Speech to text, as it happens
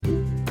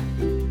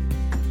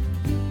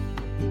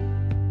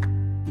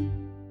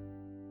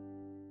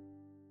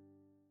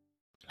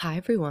Hi,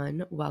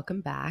 everyone.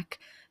 Welcome back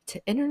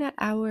to Internet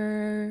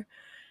Hour.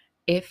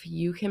 If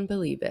you can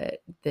believe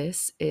it,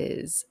 this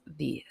is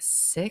the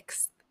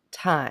sixth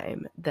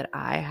time that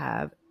I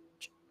have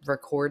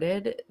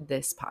recorded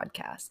this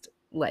podcast.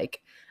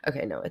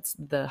 Okay, no, it's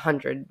the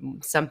 100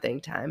 something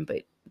time,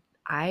 but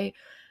I,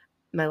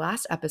 my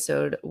last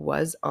episode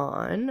was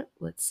on,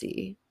 let's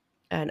see,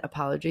 and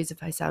apologies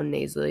if I sound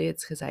nasally.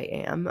 It's because I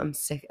am. I'm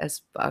sick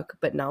as fuck,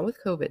 but not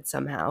with COVID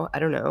somehow. I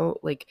don't know.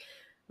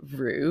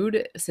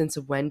 Rude. Since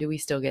when do we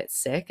still get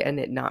sick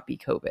and it not be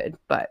COVID?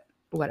 But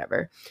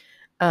whatever.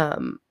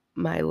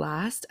 My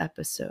last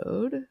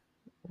episode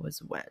was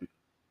when?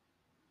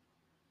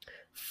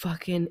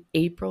 Fucking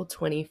April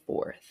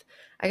 24th.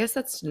 I guess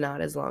that's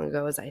not as long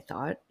ago as I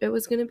thought it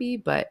was going to be,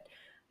 but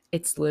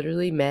it's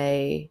literally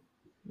May.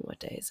 What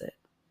day is it?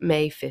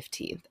 May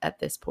 15th at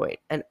this point.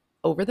 And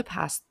over the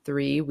past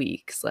 3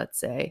 weeks, let's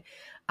say,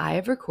 I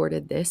have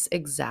recorded this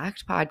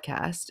exact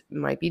podcast. It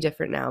might be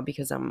different now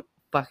because I'm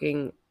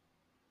fucking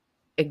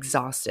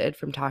exhausted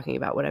from talking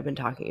about what I've been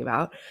talking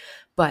about.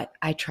 But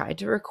I tried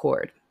to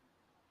record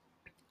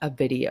a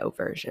video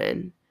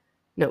version.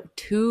 No,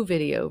 two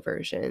video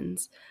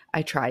versions.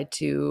 I tried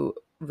to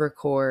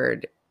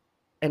record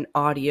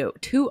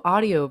two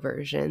audio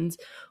versions,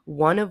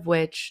 one of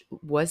which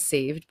was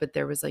saved, but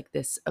there was like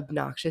this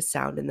obnoxious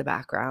sound in the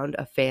background,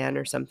 a fan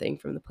or something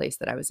from the place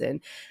that I was in.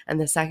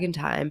 And the second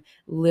time,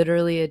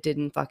 literally, it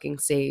didn't fucking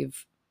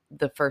save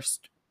the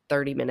first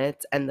 30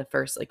 minutes and the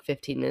first like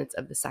 15 minutes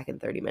of the second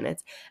 30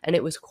 minutes. And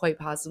it was quite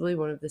possibly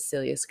one of the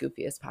silliest,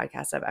 goofiest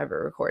podcasts I've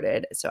ever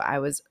recorded. So I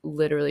was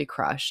literally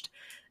crushed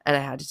and I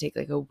had to take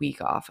like a week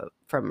off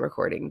from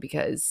recording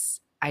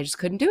because I just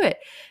couldn't do it.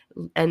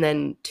 And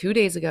then 2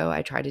 days ago,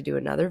 I tried to do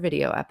another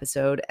video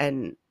episode,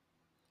 and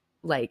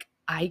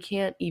I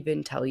can't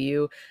even tell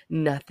you,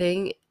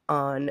 nothing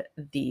on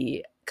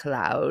the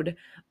cloud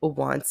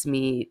wants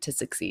me to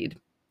succeed.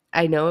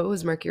 I know it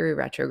was Mercury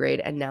retrograde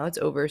and now it's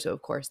over. So,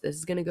 of course, this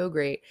is going to go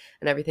great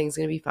and everything's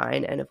going to be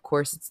fine. And of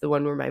course, it's the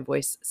one where my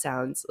voice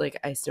sounds like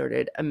I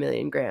snorted a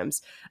million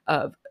grams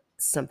of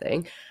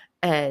something.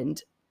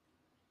 And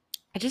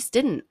I just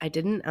didn't.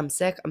 I'm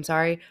sick. I'm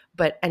sorry.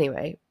 But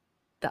anyway,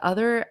 the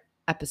other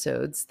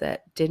episodes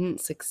that didn't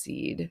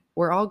succeed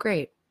were all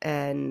great,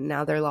 and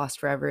now they're lost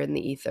forever in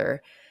the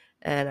ether,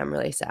 and I'm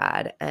really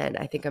sad. And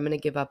I think I'm going to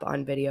give up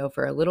on video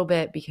for a little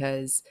bit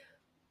because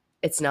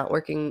it's not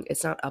working.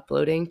 It's not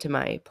uploading to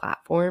my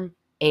platform,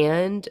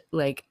 and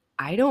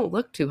I don't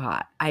look too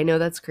hot. I know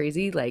that's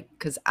crazy,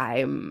 because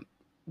I'm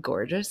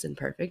gorgeous and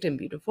perfect and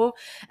beautiful,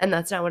 and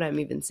that's not what I'm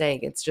even saying.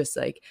 It's just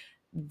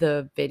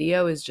the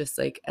video is just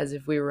as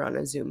if we were on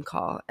a Zoom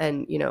call,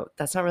 and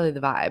that's not really the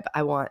vibe.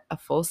 I want a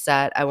full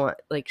set. I want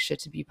shit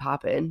to be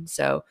popping.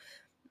 So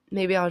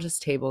maybe I'll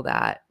just table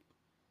that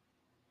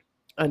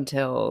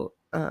until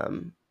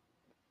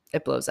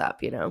it blows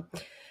up,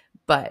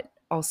 But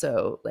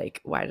also,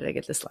 why did I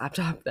get this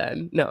laptop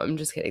then? No, I'm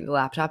just kidding. The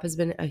laptop has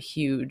been a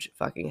huge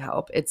fucking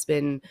help. It's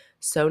been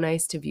so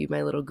nice to view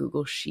my little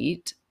Google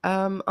Sheet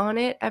on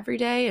it every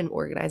day and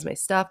organize my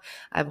stuff.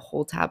 I have a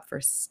whole tab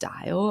for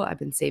style. I've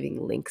been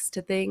saving links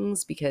to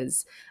things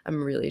because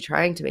I'm really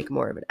trying to make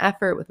more of an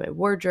effort with my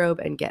wardrobe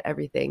and get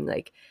everything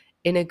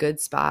in a good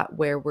spot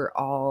where we're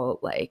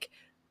all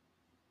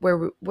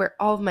where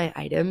all of my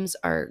items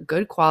are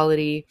good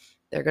quality.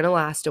 They're going to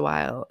last a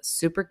while,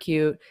 super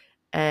cute,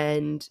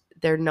 and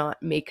they're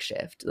not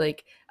makeshift.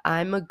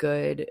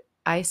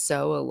 I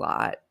sew a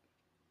lot,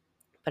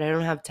 but I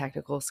don't have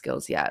technical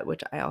skills yet,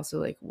 which I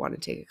also want to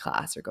take a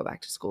class or go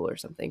back to school or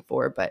something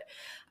for. But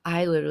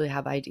I literally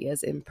have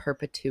ideas in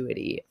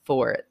perpetuity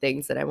for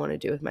things that I want to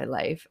do with my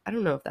life. I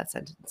don't know if that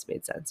sentence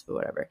made sense, but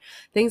whatever.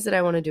 Things that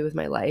I want to do with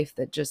my life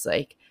that just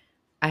I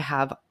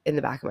have in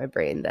the back of my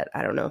brain that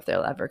I don't know if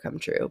they'll ever come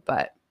true,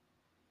 but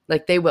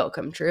they will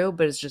come true,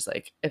 but it's just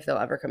if they'll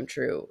ever come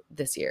true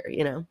this year,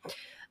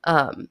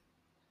 Um,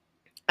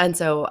 and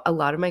so a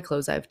lot of my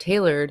clothes I've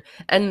tailored,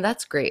 and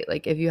that's great.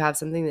 If you have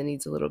something that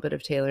needs a little bit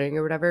of tailoring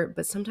or whatever,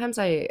 but sometimes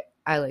I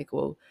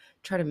will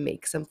try to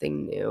make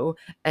something new,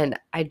 and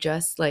I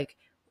just I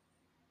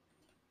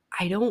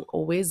don't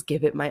always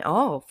give it my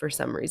all for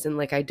some reason.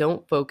 I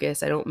don't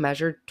focus, I don't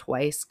measure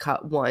twice,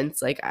 cut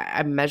once.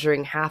 I'm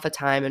measuring half a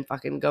time and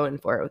fucking going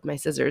for it with my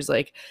scissors.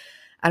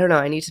 I don't know.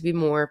 I need to be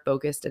more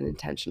focused and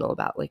intentional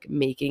about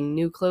making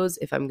new clothes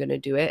if I'm going to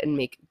do it, and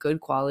make good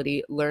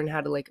quality, learn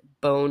how to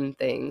bone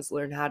things,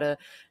 learn how to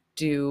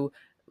do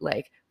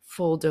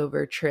fold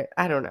over trip.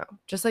 I don't know.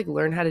 Just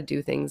learn how to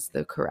do things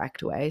the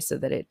correct way so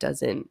that it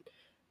doesn't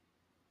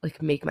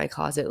make my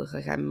closet look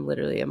like I'm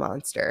literally a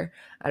monster.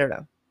 I don't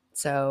know.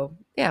 So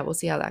yeah, we'll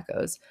see how that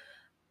goes.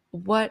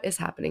 What is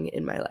happening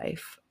in my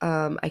life?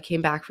 I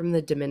came back from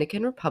the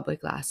Dominican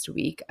Republic last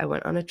week. I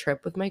went on a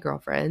trip with my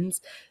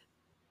girlfriends.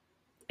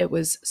 It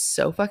was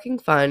so fucking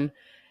fun.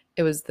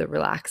 It was the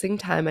relaxing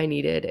time I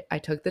needed. I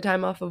took the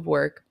time off of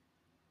work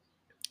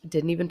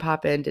Didn't even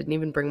pop in, didn't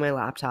even bring my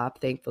laptop,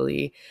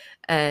 thankfully.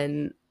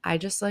 And I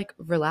just like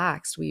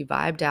relaxed. We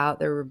vibed out.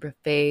 There were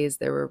buffets,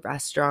 there were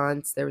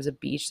restaurants, there was a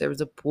beach, there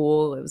was a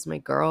pool. It was my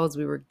girls.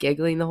 We were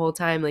giggling the whole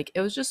time. Like,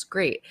 it was just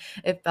great.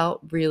 It felt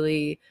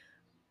really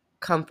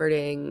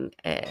comforting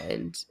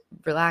and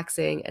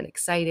relaxing and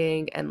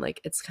exciting. And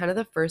like, it's kind of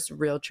the first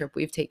real trip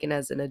we've taken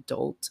as an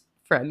adult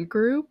friend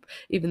group,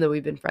 even though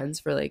we've been friends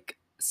for like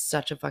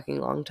such a fucking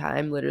long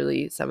time,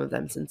 literally some of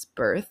them since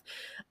birth.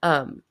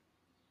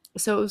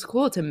 So it was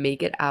cool to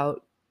make it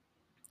out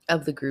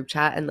of the group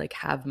chat and like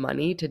have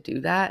money to do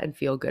that and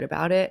feel good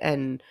about it,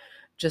 and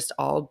just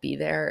all be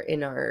there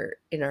in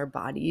our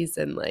bodies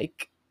and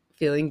like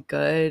feeling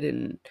good.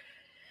 And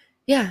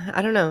yeah,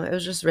 I don't know. It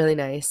was just really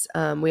nice.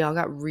 We all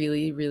got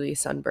really, really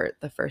sunburnt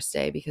the first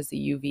day because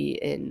the UV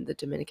in the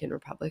Dominican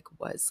Republic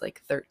was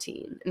like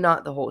 13.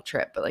 Not the whole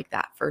trip, but like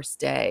that first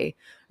day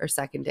or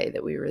second day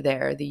that we were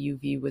there, the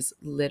UV was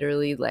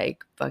literally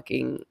like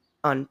fucking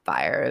on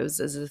fire. It was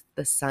as if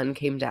the sun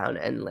came down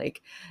and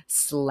like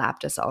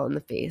slapped us all in the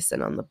face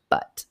and on the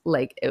butt.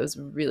 Like, it was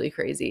really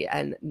crazy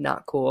and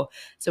not cool.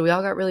 So we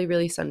all got really,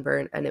 really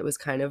sunburnt, and it was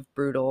kind of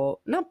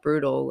brutal. Not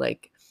brutal,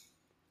 like,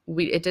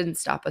 it didn't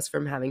stop us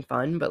from having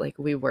fun, but like,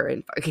 we were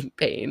in fucking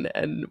pain,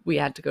 and we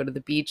had to go to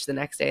the beach the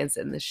next day and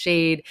sit in the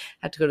shade,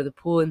 had to go to the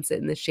pool and sit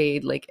in the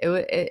shade. Like,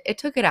 it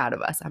took it out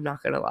of us, I'm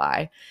not gonna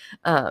lie.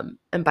 And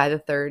by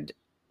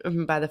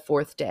the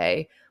fourth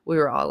day, we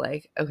were all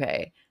like,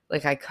 okay,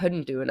 like, I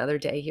couldn't do another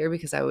day here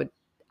because I would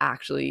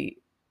actually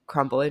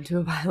crumple into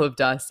a pile of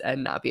dust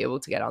and not be able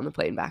to get on the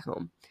plane back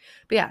home.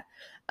 But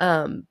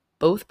yeah,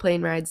 both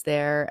plane rides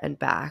there and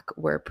back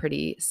were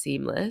pretty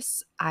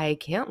seamless. I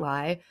can't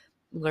lie,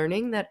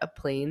 learning that a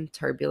plane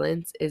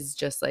turbulence is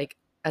just like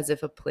as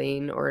if a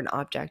plane or an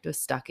object was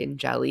stuck in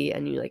jelly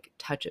and you like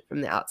touch it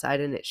from the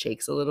outside and it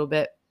shakes a little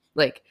bit.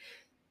 Like,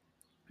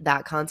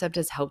 that concept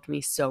has helped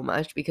me so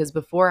much, because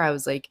before I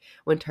was like,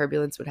 when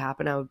turbulence would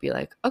happen, I would be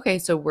like, okay,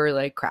 so we're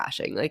like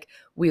crashing. Like,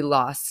 we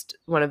lost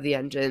one of the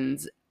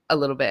engines a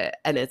little bit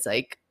and it's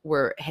like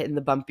we're hitting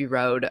the bumpy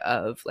road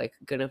of like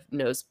gonna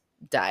nose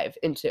dive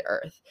into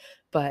earth.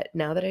 But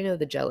now that I know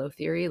the Jello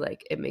theory,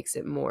 like, it makes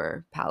it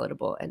more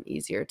palatable and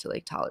easier to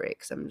like tolerate,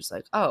 because I'm just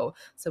like, oh,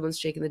 someone's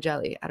shaking the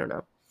jelly. I don't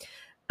know.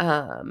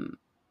 Um,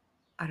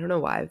 I don't know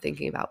why I'm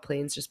thinking about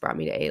planes just brought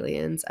me to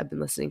aliens. I've been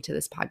listening to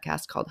this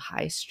podcast called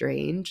High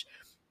Strange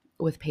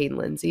with Payne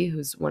Lindsay,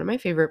 who's one of my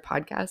favorite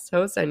podcast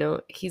hosts. I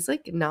know he's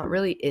like not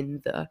really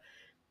in the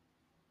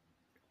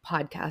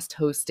podcast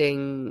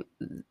hosting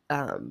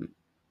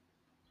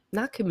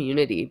not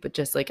community, but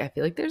just like, I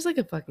feel like there's like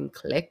a fucking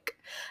clique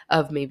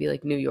of maybe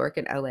like New York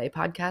and LA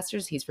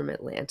podcasters. He's from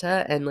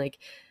Atlanta, and like,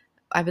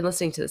 I've been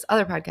listening to this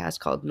other podcast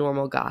called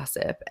Normal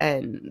Gossip,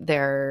 and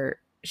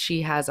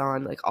she has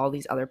on like all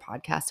these other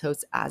podcast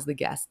hosts as the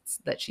guests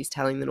that she's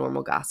telling the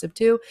normal gossip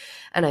to.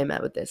 And I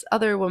met with this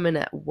other woman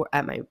at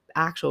my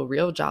actual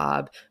real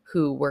job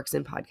who works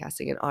in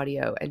podcasting and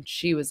audio, and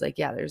she was like,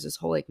 yeah, there's this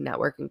whole like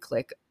network and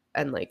clique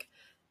and like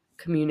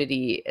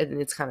community, and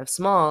it's kind of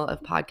small,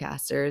 of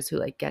podcasters who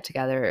like get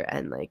together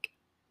and like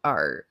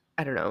are,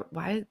 I don't know,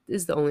 why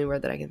is the only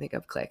word that I can think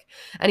of click.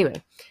 Anyway,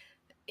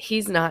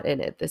 he's not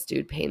in it, this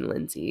dude Payne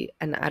Lindsay,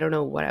 and I don't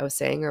know what I was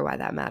saying or why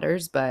that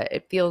matters, but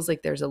it feels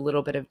like there's a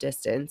little bit of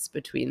distance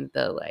between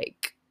the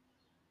like,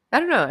 I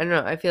don't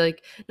know. I feel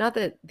like, not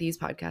that these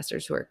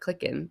podcasters who are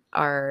clicking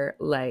are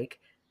like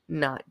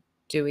not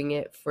doing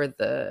it for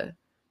the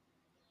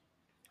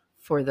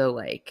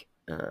like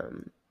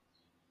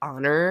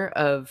honor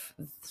of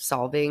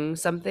solving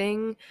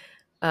something.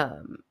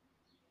 um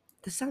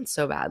this sounds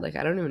so bad. Like,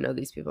 I don't even know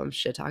these people. I'm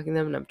shit talking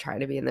them and I'm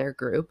trying to be in their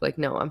group. Like,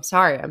 no, I'm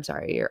sorry. I'm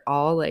sorry. You're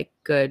all like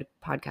good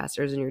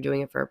podcasters and you're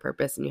doing it for a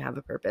purpose and you have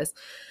a purpose.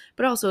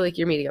 But also, like,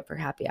 you're meeting up for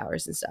happy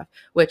hours and stuff,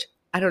 which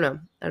I don't know.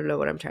 I don't know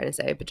what I'm trying to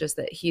say, but just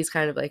that he's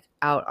kind of like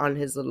out on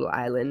his little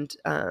island,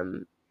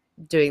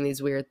 doing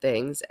these weird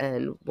things.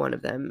 And one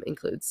of them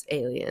includes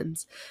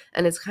aliens.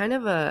 And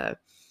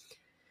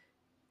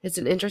it's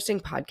an interesting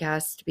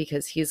podcast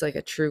because he's like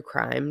a true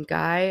crime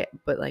guy,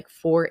 but like,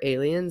 for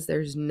aliens,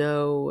 there's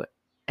no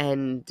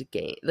end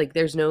game. Like,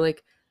 there's no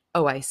like,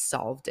 oh, I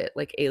solved it.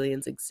 Like,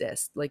 aliens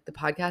exist. Like, the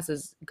podcast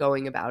is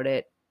going about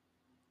it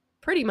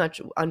pretty much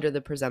under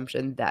the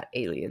presumption that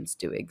aliens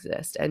do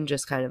exist, and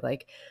just kind of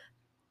like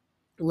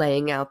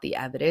laying out the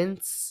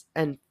evidence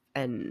and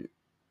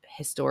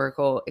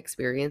historical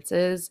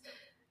experiences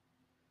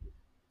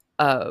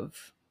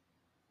of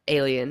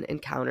alien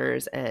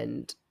encounters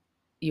and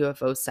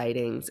UFO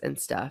sightings and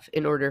stuff,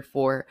 in order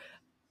for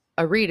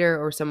a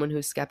reader or someone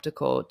who's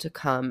skeptical to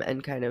come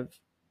and kind of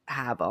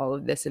have all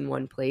of this in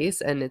one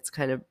place. And it's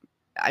kind of,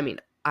 I mean,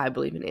 I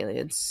believe in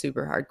aliens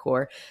super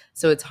hardcore,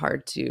 so it's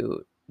hard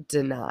to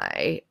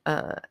deny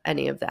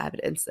any of the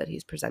evidence that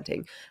he's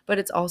presenting. But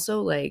it's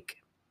also like,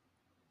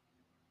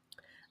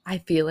 I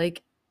feel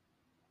like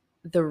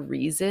the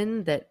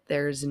reason that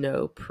there's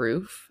no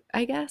proof,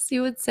 I guess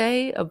you would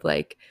say, of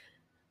like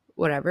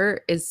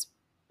whatever, is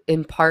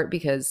in part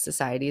because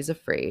society is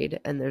afraid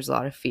and there's a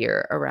lot of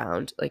fear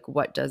around like,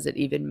 what does it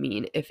even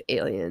mean if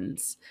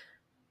aliens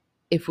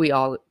if we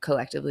all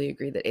collectively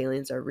agree that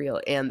aliens are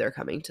real and they're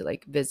coming to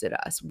like visit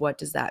us, what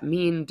does that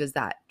mean? Does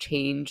that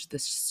change the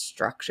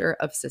structure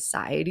of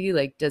society?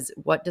 Like,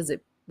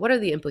 what are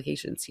the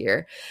implications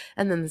here?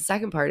 And then the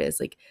second part is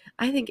like,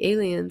 I think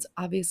aliens,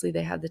 obviously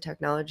they have the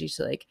technology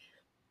to like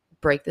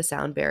break the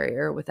sound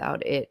barrier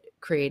without it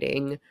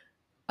creating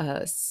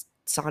a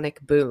sonic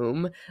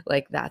boom.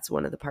 Like that's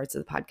one of the parts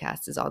of the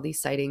podcast, is all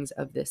these sightings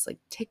of this like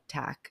Tic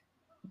Tac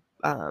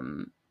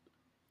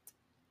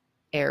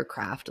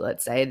aircraft,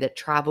 let's say, that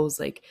travels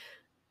like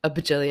a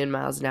bajillion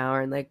miles an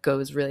hour and like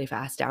goes really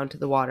fast down to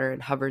the water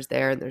and hovers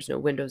there, and there's no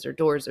windows or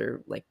doors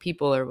or like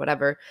people or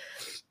whatever.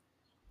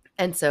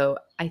 And so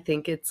I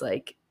think it's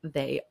like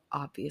they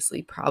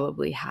obviously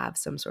probably have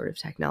some sort of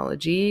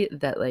technology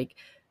that like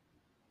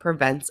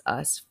prevents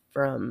us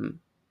from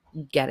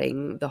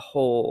getting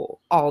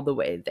all the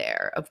way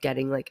there, of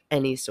getting like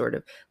any sort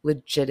of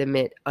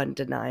legitimate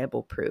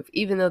undeniable proof,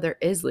 even though there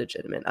is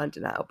legitimate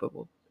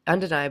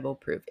undeniable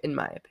proof in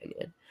my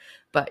opinion.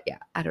 But yeah,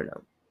 I don't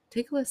know,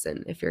 take a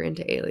listen if you're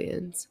into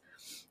aliens.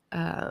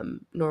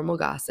 Normal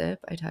Gossip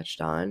I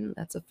touched on,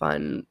 that's a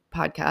fun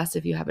podcast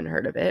if you haven't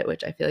heard of it,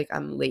 which I feel like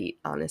I'm late,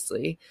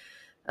 honestly.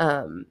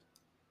 But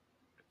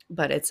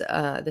it's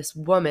this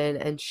woman,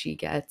 and she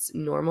gets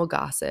normal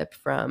gossip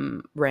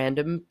from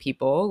random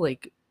people,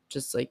 like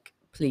just like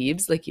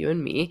plebes like you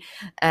and me,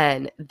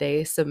 and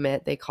they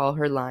call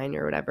her line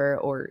or whatever,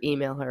 or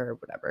email her or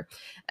whatever,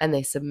 and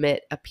they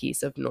submit a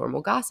piece of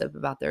normal gossip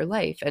about their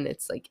life. And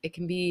it's like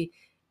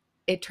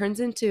it turns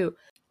into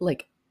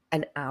like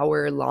an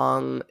hour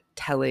long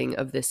telling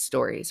of this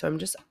story. So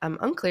I'm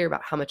unclear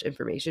about how much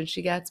information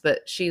she gets,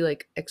 but she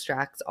like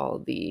extracts all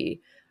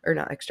the, or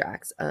not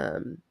extracts,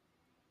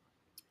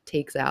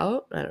 takes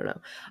out, I don't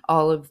know,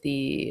 all of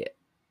the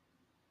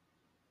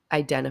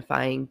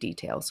identifying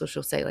details. So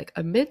she'll say like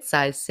a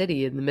mid-sized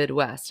city in the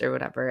Midwest or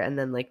whatever, and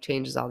then like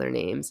changes all their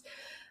names.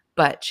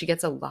 But she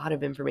gets a lot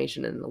of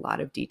information and a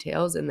lot of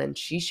details, and then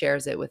she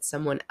shares it with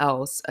someone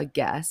else, a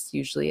guest,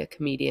 usually a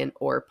comedian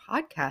or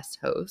podcast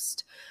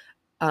host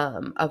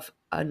of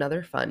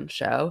another fun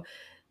show,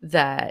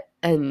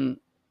 and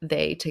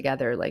they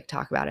together like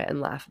talk about it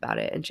and laugh about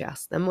it, and she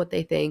asks them what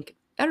they think.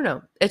 I don't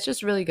know. It's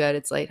just really good.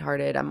 It's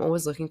lighthearted. I'm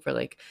always looking for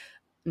like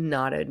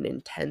not an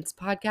intense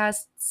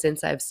podcast,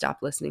 since I've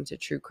stopped listening to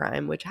true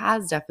crime, which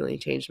has definitely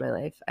changed my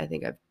life. I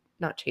think I've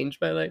not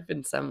changed my life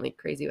in some like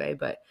crazy way,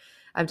 but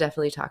I've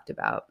definitely talked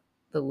about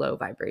the low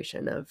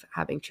vibration of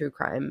having true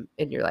crime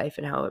in your life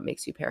and how it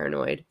makes you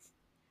paranoid.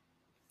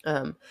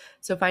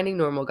 So finding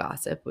normal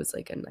gossip was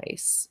like a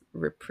nice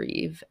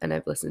reprieve, and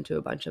I've listened to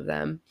a bunch of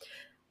them.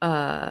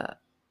 Uh,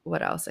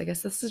 what else? I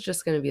guess this is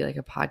just going to be like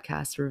a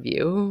podcast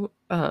review.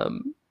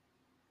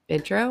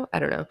 Intro. I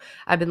don't know.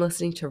 I've been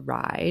listening to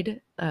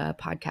Ride, a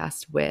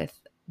podcast with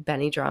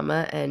Benny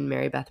Drama and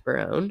Mary Beth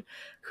Barone,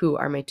 who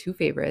are my two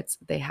favorites.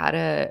 They had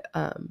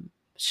a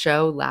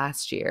show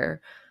last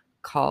year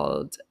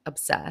called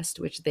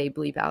Obsessed, which they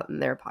bleep out in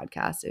their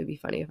podcast. It would be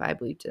funny if I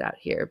bleeped it out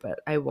here, but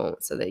I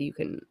won't, so that you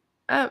can,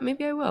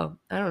 maybe I will.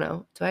 I don't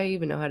know. Do I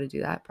even know how to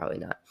do that? Probably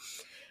not.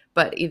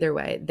 But either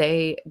way,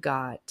 they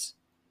got,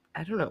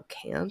 I don't know,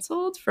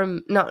 canceled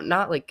from, no,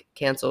 not like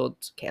canceled,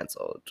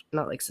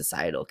 not like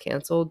societal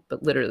canceled,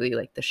 but literally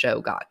like the show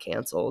got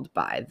canceled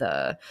by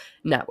the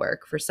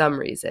network for some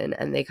reason.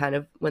 And they kind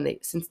of,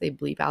 since they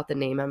bleep out the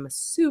name, I'm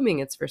assuming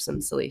it's for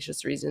some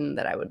salacious reason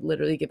that I would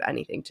literally give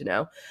anything to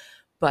know.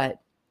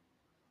 But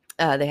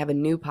they have a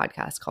new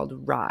podcast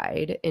called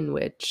Ride, in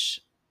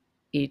which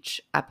each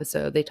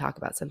episode they talk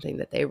about something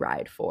that they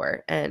ride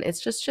for, and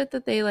it's just shit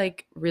that they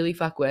like really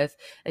fuck with.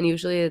 And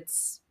usually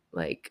it's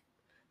like,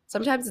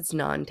 sometimes it's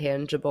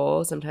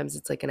non-tangible, sometimes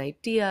it's like an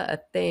idea, a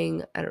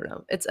thing, I don't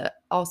know. It's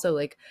also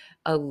like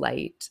a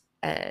light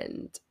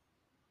and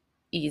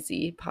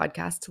easy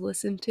podcast to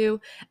listen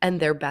to, and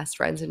they're best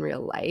friends in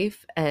real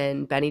life.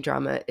 And Benny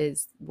Drama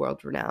is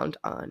world renowned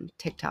on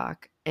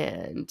TikTok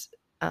and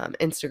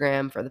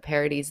Instagram for the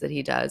parodies that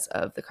he does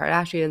of the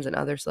Kardashians and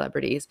other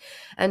celebrities.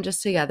 And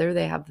just together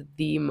they have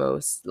the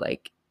most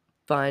like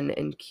fun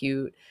and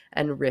cute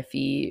and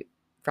riffy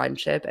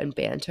friendship and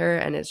banter,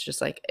 and it's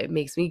just like, it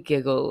makes me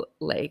giggle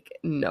like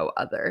no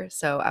other.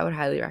 So I would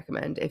highly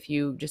recommend if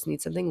you just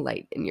need something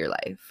light in your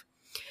life.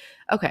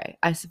 Okay,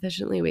 I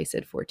sufficiently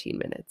wasted 14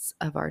 minutes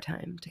of our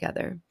time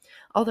together.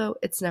 Although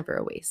it's never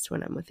a waste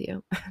when I'm with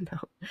you. No,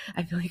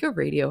 I feel like a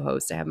radio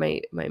host. I have my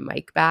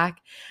mic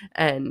back,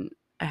 and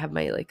I have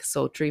my like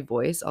sultry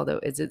voice. Although,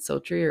 is it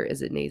sultry or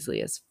is it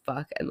nasally as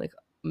fuck and like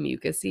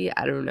mucusy?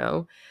 I don't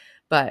know.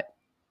 But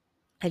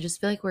I just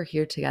feel like we're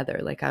here together.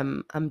 Like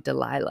I'm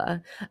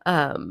Delilah.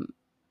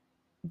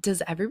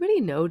 Does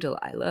everybody know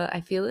Delilah?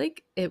 I feel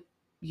like I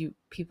feel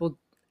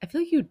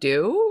like you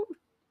do.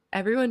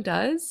 Everyone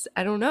does.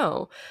 I don't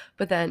know.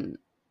 But then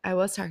I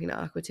was talking to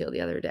Aquatil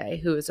the other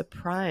day, who is a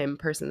prime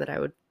person that I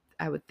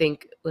would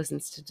think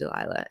listens to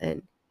Delilah,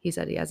 and he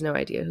said he has no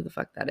idea who the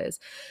fuck that is.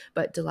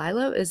 But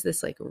Delilah is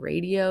this like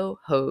radio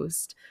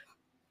host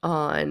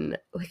on,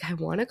 like, I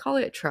want to call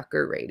it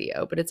trucker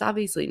radio, but it's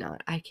obviously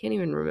not. I can't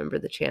even remember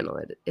the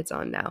channel it's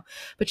on now.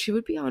 But she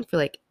would be on for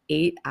like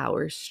 8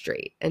 hours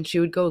straight, and she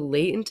would go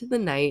late into the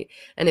night,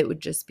 and it would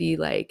just be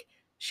like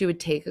she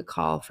would take a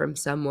call from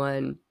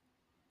someone,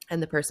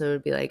 and the person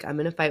would be like, I'm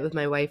in a fight with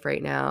my wife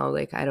right now.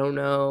 Like, I don't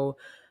know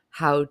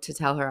how to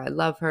tell her I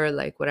love her,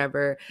 like,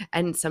 whatever.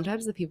 And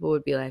sometimes the people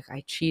would be like,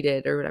 I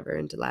cheated or whatever.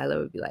 And Delilah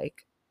would be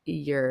like,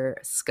 you're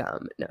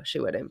scum. No, she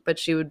wouldn't. But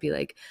she would be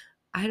like,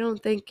 I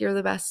don't think you're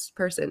the best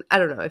person. I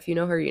don't know. If you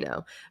know her, you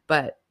know.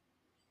 But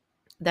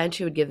then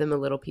she would give them a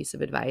little piece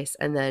of advice,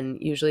 and then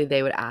usually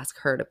they would ask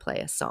her to play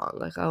a song,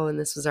 like, oh, and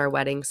this was our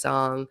wedding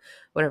song,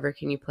 whatever,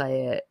 can you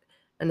play it?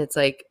 And it's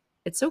like,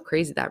 it's so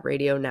crazy, that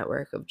radio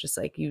network of just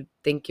like, you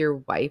think your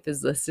wife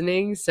is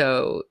listening,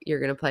 so you're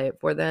gonna play it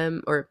for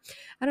them. Or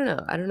I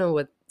don't know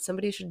what,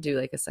 somebody should do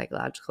like a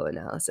psychological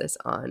analysis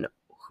on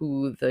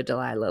who the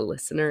Delilah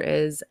listener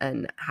is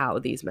and how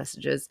these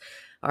messages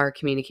are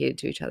communicated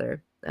to each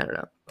other. I don't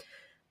know.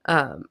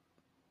 um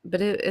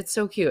but it's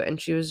so cute.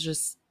 And she was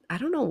just, I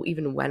don't know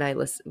even when I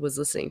was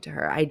listening to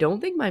her. I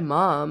don't think my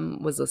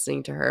mom was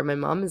listening to her. My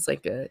mom is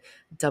like a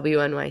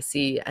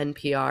WNYC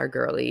NPR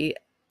girly,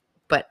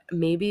 but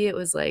maybe it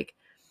was like,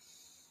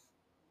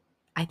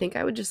 I think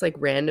I would just like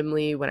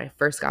randomly, when I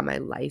first got my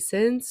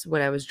license,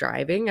 when I was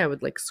driving, I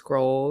would like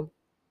scroll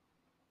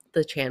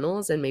the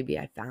channels and maybe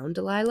I found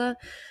Delilah.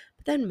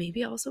 But then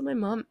maybe also my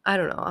mom, I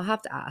don't know. I'll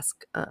have to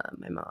ask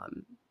my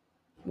mom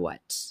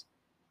what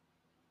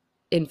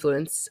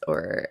influence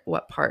or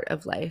what part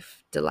of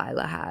life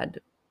Delilah had.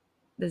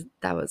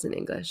 That was in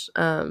English.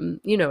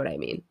 You know what I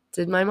mean.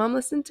 Did my mom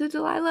listen to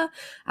Delilah?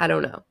 I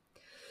don't know.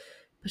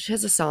 But she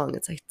has a song.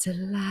 It's like,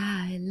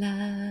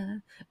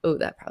 Delilah. Oh,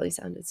 that probably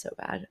sounded so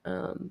bad.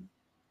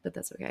 But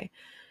that's okay.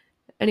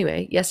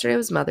 Anyway, yesterday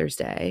was Mother's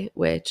Day,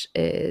 which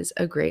is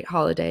a great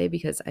holiday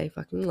because I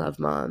fucking love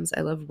moms.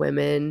 I love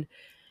women,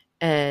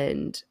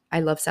 and I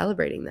love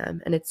celebrating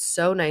them. And it's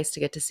so nice to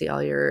get to see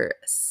all your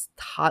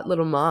hot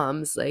little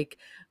moms, like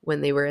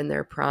when they were in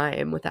their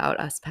prime without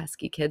us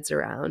pesky kids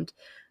around.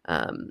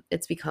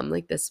 It's become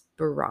like this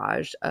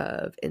barrage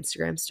of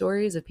Instagram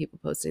stories of people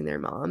posting their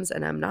moms,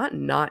 and I'm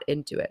not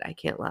into it. I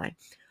can't lie.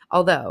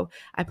 Although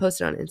I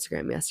posted on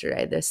Instagram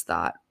yesterday this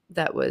thought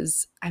that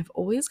was, I've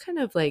always kind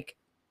of like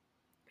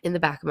in the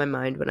back of my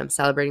mind when I'm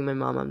celebrating my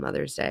mom on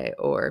Mother's Day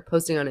or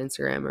posting on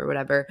Instagram or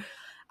whatever,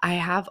 I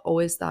have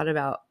always thought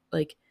about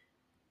like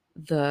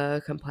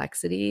the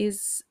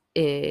complexities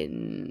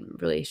in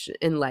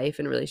life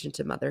in relation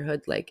to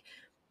motherhood, like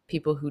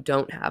people who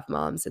don't have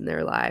moms in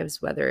their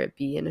lives, whether it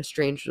be in a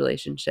strange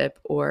relationship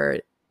or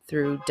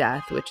through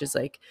death, which is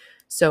like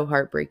so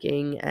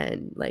heartbreaking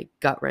and like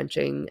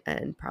gut-wrenching,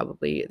 and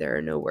probably there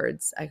are no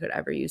words I could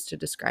ever use to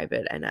describe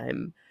it. And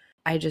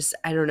I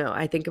don't know.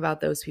 I think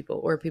about those people,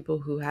 or people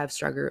who have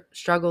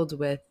struggled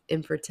with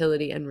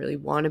infertility and really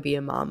want to be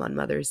a mom on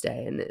Mother's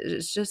Day. And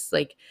it's just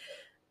like,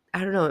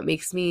 I don't know, it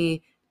makes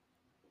me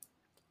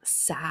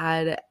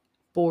sad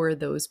for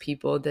those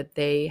people that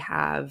they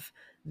have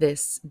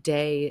this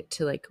day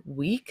to like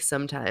week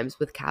sometimes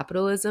with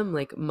capitalism,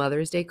 like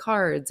Mother's Day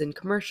cards and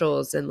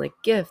commercials and like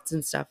gifts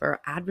and stuff are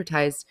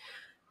advertised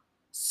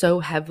so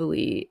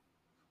heavily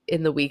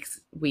in the week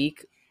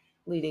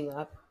leading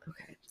up.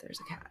 Okay, there's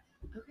a cat.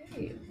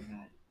 Okay, oh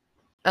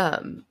my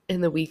God.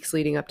 In the weeks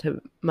leading up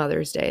to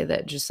Mother's Day,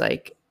 that just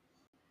like,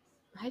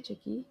 hi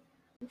Chicky,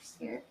 you're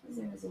scared because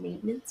there was a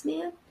maintenance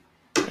man.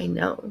 I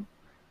know,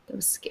 that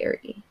was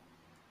scary.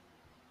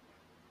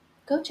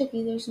 Go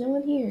Chicky, there's no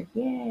one here.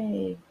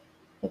 Yay.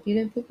 Hope you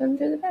didn't poop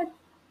under the bed.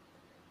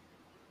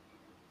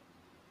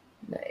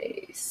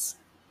 Nice.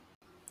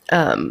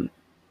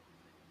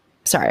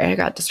 Sorry, I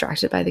got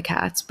distracted by the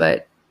cats,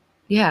 but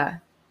yeah,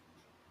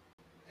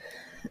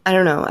 I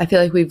don't know. I feel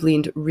like we've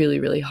leaned really,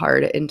 really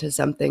hard into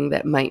something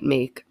that might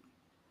make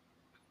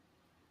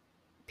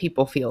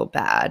people feel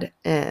bad,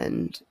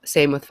 and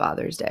same with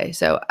Father's Day.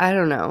 So I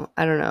don't know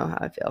how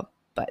I feel,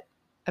 but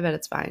I bet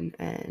it's fine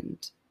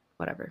and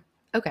whatever.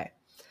 Okay,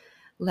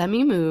 let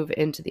me move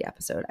into the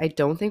episode. I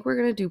don't think we're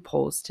gonna do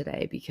polls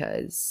today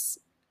because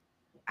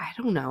I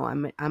don't know,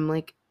 I'm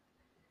like,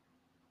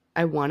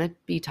 I want to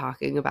be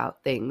talking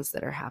about things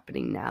that are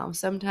happening now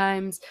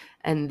sometimes,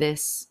 and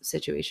this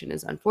situation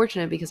is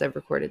unfortunate because I've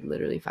recorded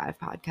literally 5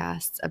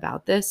 podcasts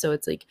about this. So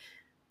it's like,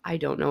 I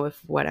don't know if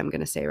what I'm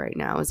going to say right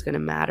now is going to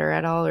matter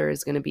at all, or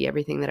is going to be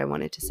everything that I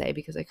wanted to say,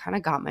 because I kind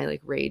of got my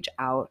like rage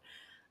out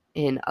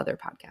in other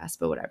podcasts,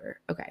 but whatever.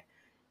 Okay.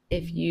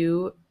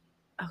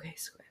 Okay,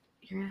 Squid,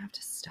 you're going to have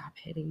to stop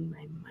hitting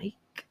my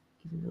mic,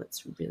 even though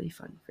it's really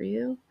fun for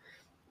you.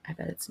 I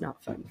bet it's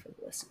not fun for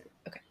the listener.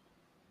 Okay.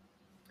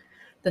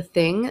 The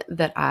thing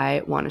that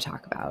I want to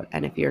talk about,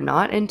 and if you're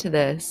not into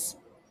this,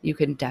 you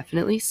can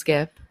definitely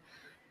skip.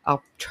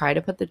 I'll try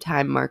to put the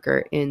time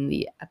marker in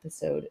the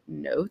episode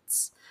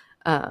notes.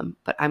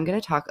 But I'm going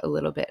to talk a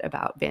little bit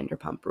about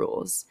Vanderpump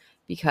Rules,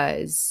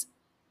 because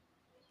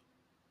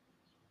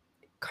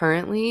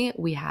currently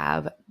we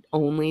have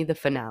only the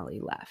finale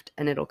left,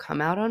 and it'll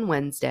come out on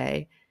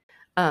Wednesday.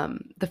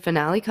 The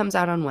finale comes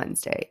out on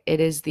Wednesday. It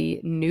is the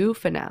new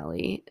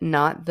finale,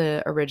 not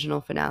the original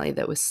finale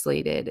that was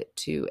slated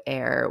to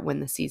air when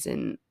the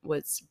season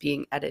was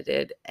being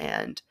edited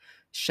and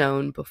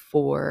shown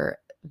before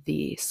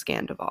the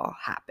Scandoval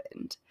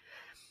happened.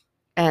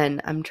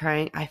 And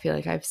I feel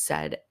like I've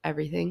said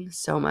everything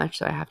so much,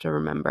 so I have to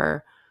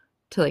remember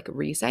to like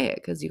re-say it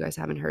because you guys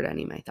haven't heard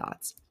any of my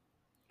thoughts.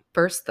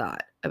 First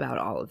thought about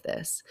all of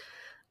this,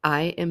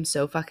 I am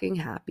so fucking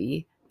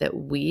happy that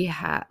we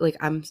have, like,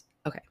 I'm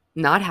okay,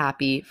 not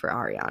happy for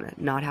Ariana,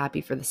 not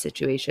happy for the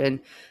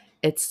situation.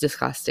 It's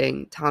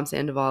disgusting. Tom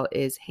Sandoval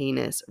is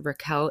heinous.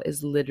 Raquel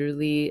is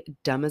literally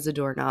dumb as a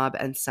doorknob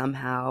and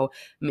somehow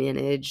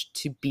managed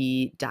to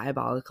be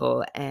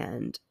diabolical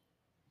and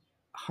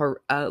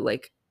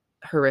like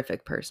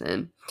horrific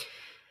person.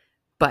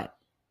 But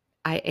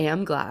I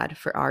am glad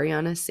for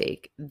Ariana's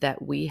sake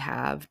that we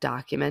have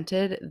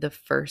documented the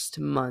first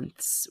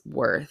month's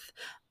worth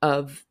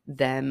of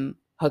them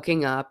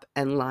hooking up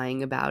and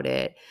lying about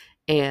it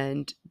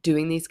and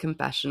doing these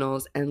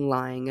confessionals and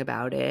lying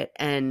about it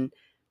and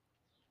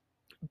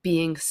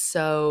being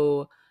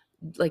so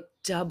like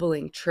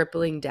doubling,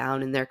 tripling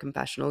down in their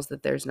confessionals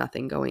that there's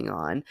nothing going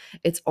on.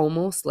 It's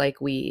almost like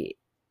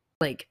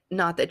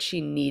not that she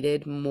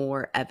needed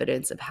more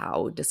evidence of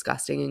how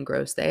disgusting and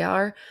gross they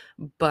are,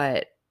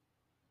 but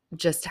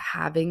just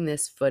having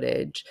this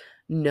footage,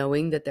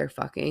 knowing that they're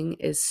fucking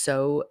is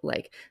so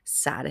like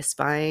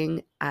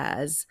satisfying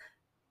as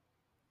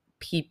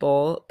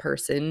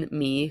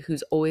me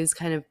who's always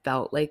kind of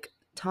felt like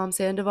Tom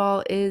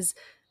Sandoval is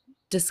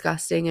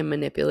disgusting and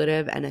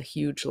manipulative and a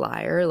huge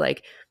liar.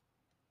 Like,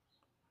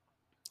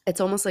 it's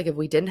almost like if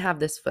we didn't have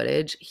this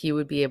footage, he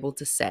would be able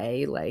to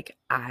say like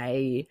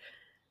I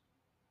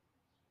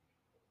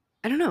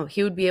don't know,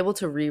 he would be able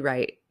to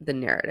rewrite the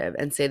narrative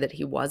and say that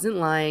he wasn't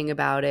lying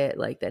about it,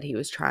 like that he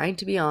was trying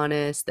to be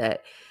honest,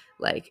 that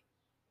like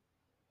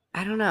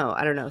I don't know.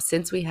 I don't know.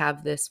 Since we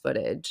have this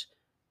footage,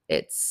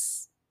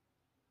 it's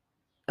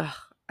ugh,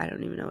 I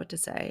don't even know what to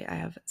say. I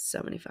have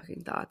so many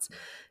fucking thoughts.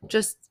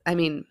 Just, I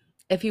mean,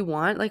 if you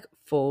want like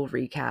full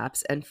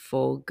recaps and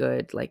full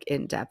good like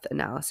in-depth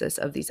analysis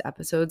of these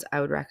episodes,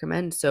 I would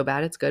recommend So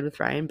Bad It's Good with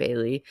Ryan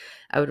Bailey.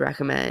 I would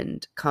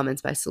recommend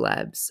Comments by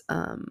Celebs,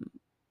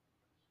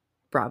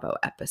 Bravo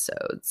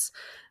episodes.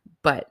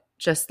 But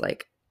just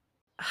like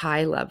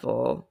high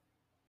level,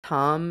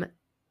 Tom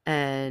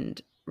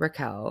and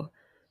Raquel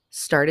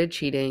started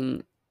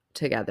cheating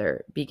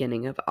together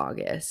beginning of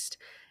August.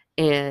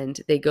 And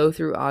they go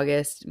through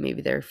August.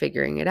 Maybe they're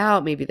figuring it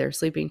out. Maybe they're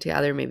sleeping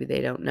together. Maybe they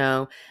don't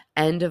know.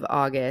 End of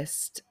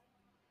August,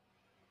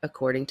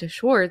 according to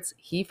Schwartz,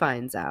 he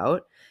finds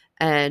out.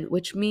 And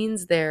which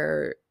means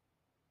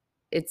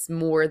it's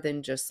more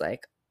than just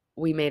like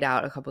we made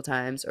out a couple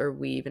times or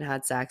we even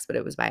had sex, but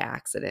it was by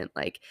accident.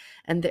 Like,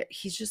 and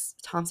he's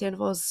just, Tom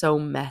Sandoval is so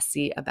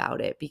messy about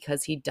it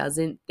because he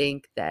doesn't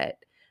think that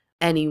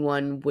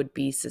anyone would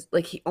be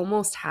like, he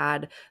almost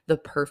had the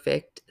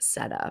perfect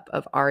setup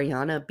of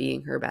Ariana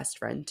being her best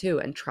friend too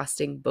and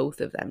trusting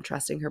both of them,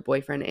 trusting her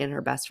boyfriend and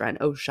her best friend.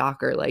 Oh,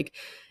 shocker. Like,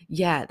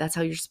 yeah, that's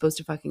how you're supposed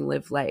to fucking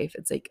live life.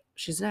 It's like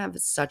she's gonna have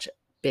such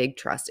big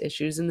trust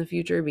issues in the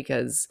future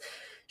because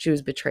she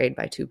was betrayed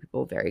by two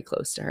people very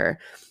close to her.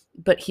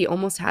 But he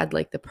almost had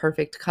like the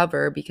perfect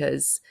cover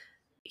because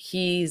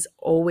he's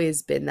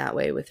always been that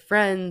way with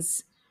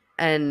friends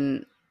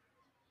and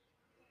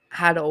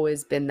had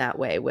always been that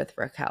way with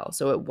Raquel.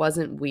 So it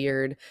wasn't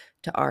weird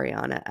to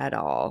Ariana at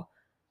all.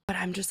 But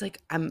I'm just like,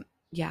 I'm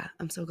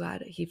so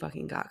glad he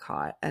fucking got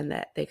caught and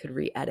that they could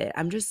re-edit.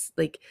 I'm just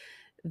like,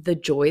 the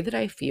joy that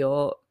I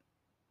feel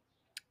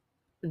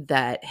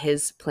that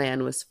his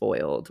plan was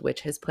foiled,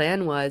 which his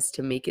plan was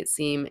to make it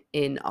seem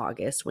in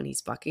August when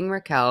he's fucking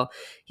Raquel,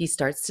 he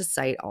starts to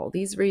cite all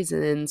these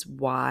reasons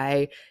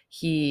why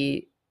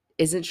he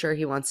isn't sure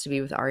he wants to be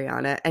with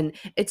Ariana. And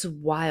it's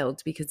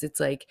wild because it's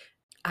like,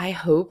 I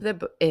hope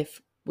that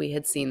if we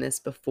had seen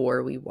this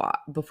before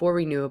before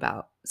we knew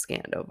about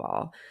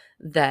Scandoval,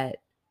 that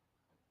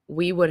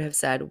we would have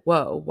said,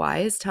 whoa, why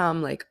is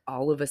Tom like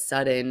all of a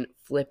sudden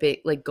flipping,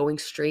 like going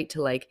straight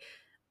to like,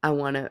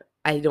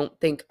 I don't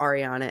think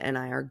Ariana and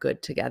I are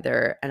good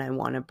together and I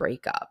want to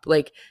break up.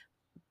 Like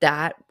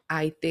that,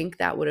 I think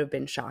that would have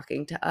been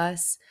shocking to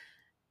us.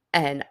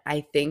 And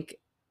I think,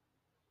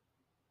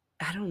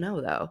 I don't know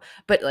though,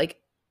 but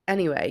like,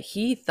 anyway,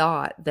 he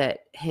thought that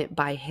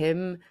by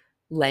him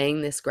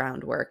laying this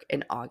groundwork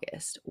in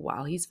August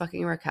while he's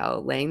fucking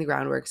Raquel, laying the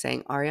groundwork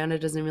saying Ariana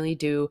doesn't really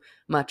do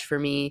much for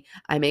me.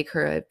 I make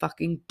her a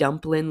fucking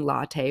dumpling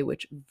latte,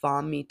 which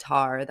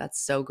vomitar. That's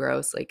so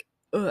gross. Like,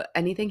 ugh,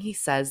 anything he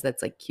says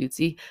that's like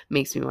cutesy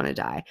makes me want to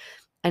die.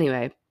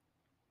 Anyway,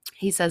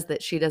 he says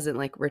that she doesn't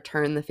like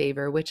return the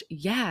favor, which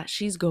yeah,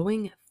 she's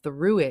going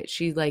through it.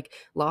 She like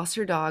lost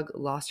her dog,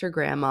 lost her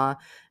grandma,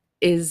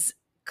 is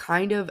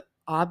kind of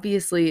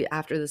obviously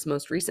after this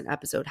most recent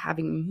episode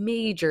having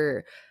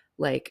major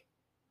like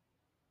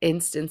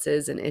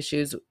instances and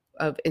issues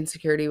of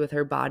insecurity with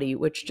her body,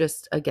 which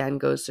just again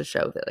goes to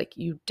show that like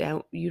you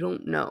don't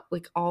know,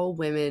 like all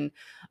women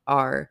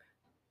are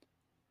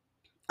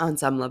on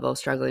some level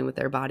struggling with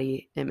their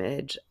body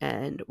image,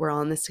 and we're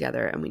all in this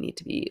together and we need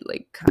to be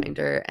like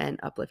kinder and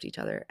uplift each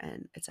other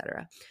and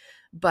etc.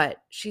 But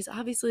she's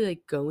obviously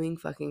like going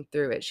fucking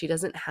through it. She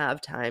doesn't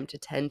have time to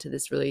tend to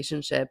this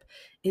relationship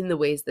in the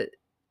ways that,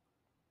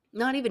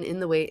 not even in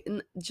the way,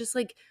 just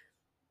like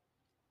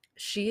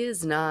she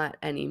is not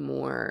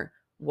anymore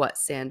what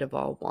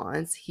Sandoval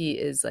wants. He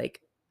is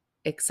like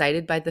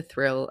excited by the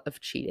thrill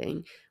of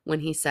cheating. When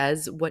he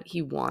says what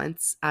he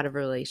wants out of a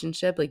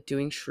relationship, like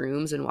doing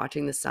shrooms and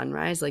watching the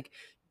sunrise, like,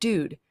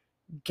 dude,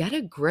 get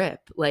a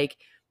grip. Like,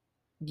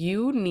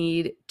 you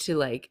need to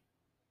like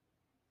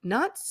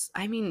not,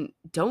 I mean,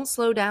 don't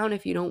slow down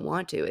if you don't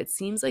want to. It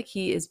seems like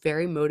he is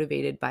very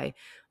motivated by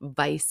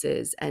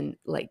vices and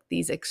like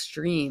these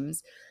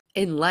extremes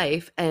in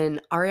life.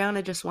 And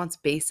Ariana just wants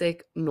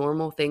basic,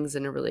 normal things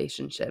in a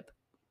relationship,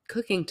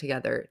 cooking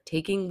together,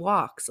 taking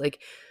walks. Like,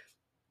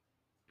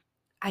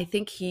 I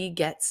think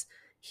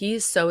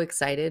he's so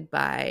excited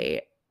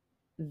by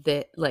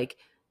the like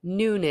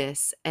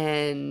newness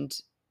and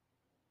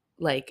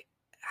like,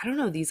 I don't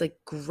know, these like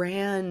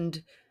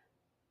grand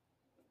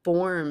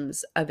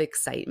forms of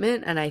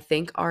excitement. And I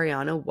think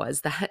Ariana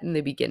was that in the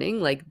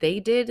beginning. Like,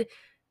 they did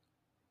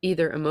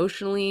either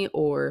emotionally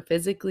or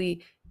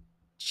physically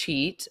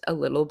cheat a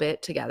little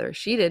bit together.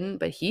 She didn't,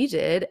 but he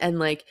did. And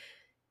like,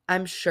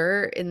 I'm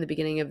sure in the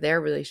beginning of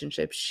their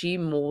relationship, she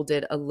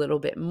molded a little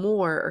bit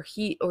more,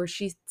 or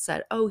she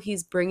said, "Oh,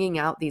 he's bringing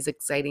out these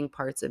exciting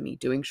parts of me,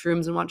 doing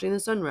shrooms and watching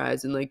the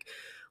sunrise and like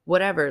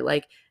whatever."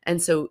 Like,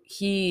 and so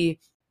he,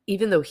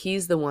 even though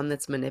he's the one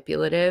that's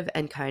manipulative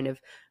and kind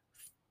of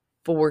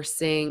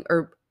forcing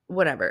or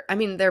whatever. I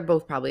mean, they're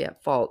both probably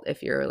at fault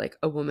if you're like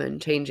a woman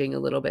changing a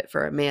little bit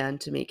for a man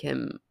to make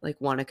him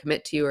like want to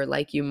commit to you or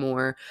like you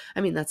more.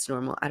 I mean, that's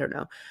normal. I don't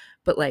know.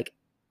 But like,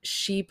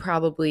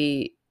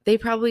 they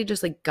probably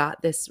just like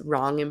got this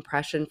wrong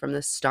impression from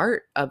the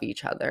start of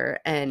each other.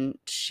 And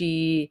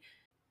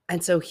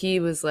so he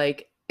was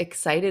like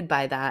excited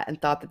by that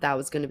and thought that that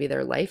was going to be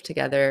their life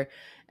together.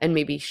 And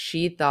maybe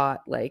she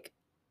thought like,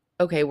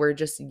 okay, we're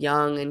just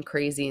young and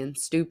crazy and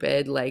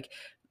stupid. Like,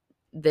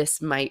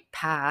 this might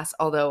pass,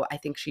 although I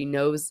think she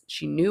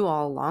knew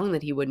all along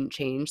that he wouldn't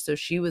change. So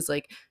she was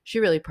like, she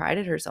really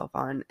prided herself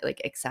on like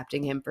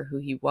accepting him for who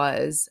he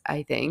was,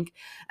 I think.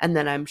 And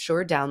then I'm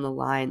sure down the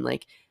line,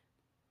 like,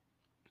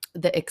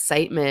 the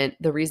excitement,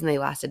 the reason they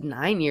lasted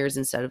 9 years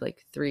instead of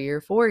like 3 or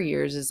 4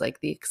 years is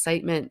like the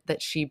excitement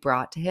that she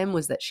brought to him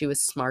was that she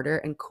was smarter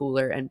and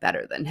cooler and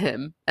better than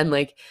him. And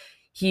like,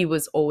 he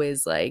was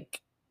always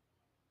like,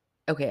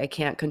 okay, I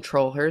can't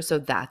control her. So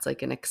that's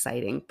like an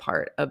exciting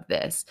part of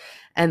this.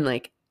 And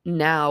like,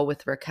 now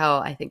with Raquel,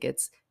 I think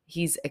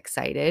he's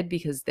excited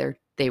because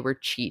they were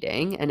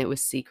cheating and it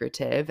was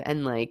secretive.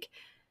 And like,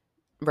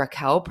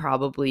 Raquel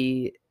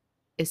probably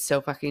is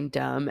so fucking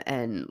dumb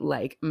and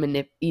like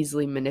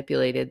easily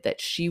manipulated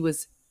that she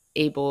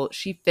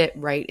fit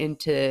right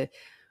into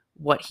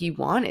what he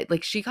wanted.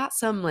 Like, she got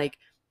some like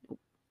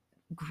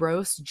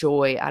gross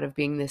joy out of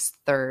being this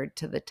third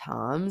to the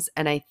Toms.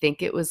 And I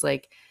think it was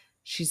like,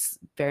 she's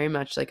very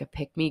much like a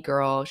pick me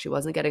girl. She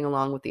wasn't getting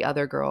along with the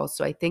other girls.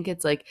 So I think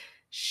it's like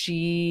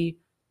she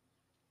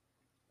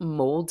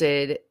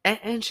molded,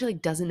 and she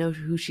like doesn't know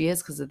who she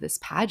is because of this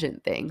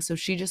pageant thing. So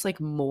she just like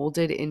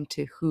molded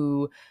into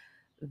who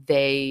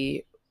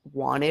they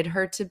wanted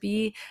her to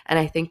be. And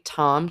I think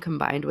Tom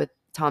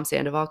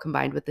Sandoval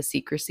combined with the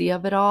secrecy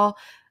of it all,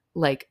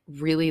 like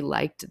really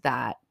liked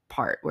that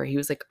part where he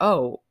was like,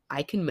 oh,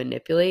 I can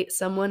manipulate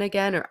someone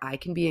again, or I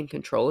can be in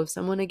control of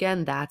someone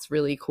again. That's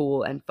really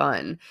cool and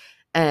fun.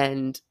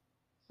 And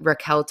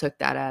Raquel took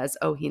that as,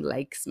 oh, he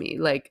likes me.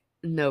 Like,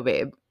 no,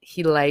 babe,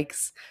 he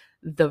likes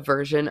the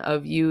version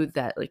of you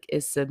that like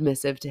is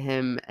submissive to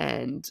him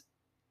and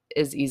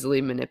is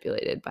easily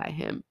manipulated by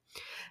him.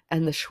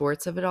 And the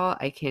Schwartz of it all,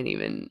 I can't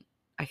even.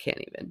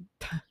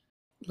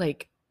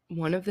 Like,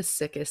 one of the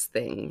sickest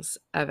things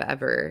I've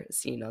ever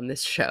seen on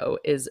this show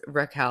is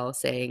Raquel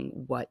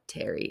saying "what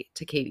Terry"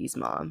 to Katie's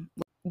mom.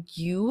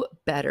 You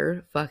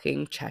better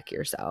fucking check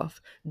yourself.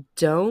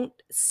 Don't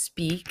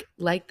speak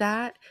like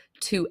that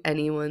to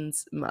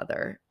anyone's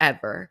mother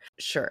ever.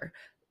 Sure.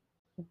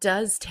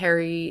 Does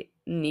Terry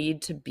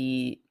need to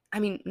be, I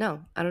mean,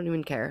 no, I don't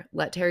even care.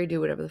 Let Terry do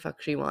whatever the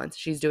fuck she wants.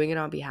 She's doing it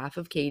on behalf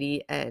of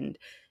Katie, and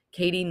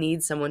Katie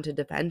needs someone to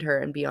defend her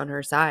and be on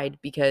her side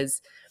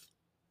because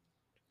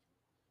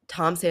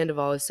Tom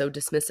Sandoval is so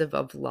dismissive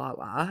of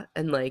Lala,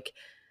 and like,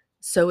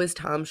 so is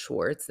Tom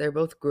Schwartz. They're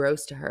both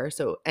gross to her.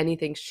 So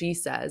anything she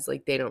says,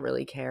 like, they don't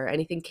really care.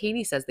 Anything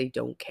Katie says, they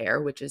don't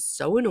care, which is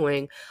so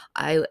annoying.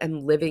 I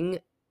am living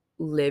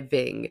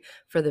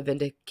for the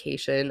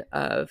vindication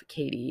of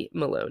Katie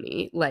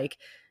Maloney. Like,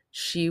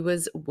 she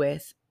was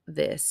with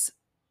this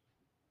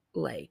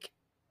like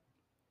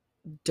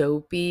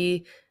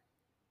dopey,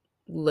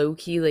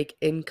 low-key, like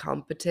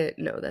incompetent,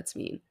 no, that's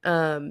mean,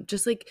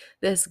 just like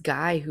this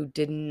guy who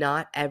did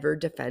not ever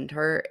defend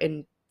her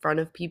in front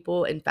of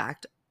people, in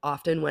fact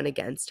often went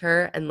against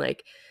her. And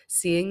like,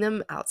 seeing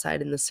them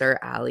outside in the Sir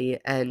Alley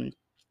and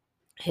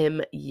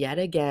him yet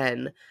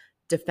again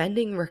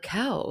defending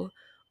Raquel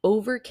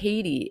over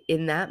Katie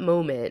in that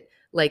moment,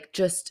 like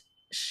just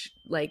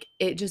like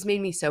it just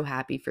made me so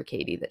happy for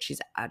Katie that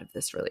she's out of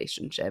this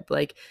relationship.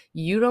 Like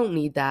you don't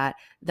need that.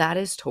 That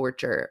is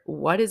torture.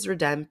 What was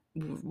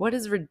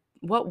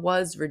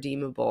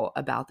redeemable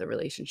about the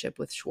relationship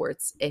with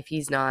Schwartz if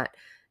he's not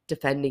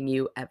defending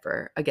you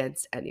ever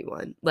against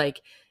anyone?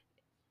 Like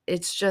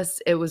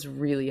it was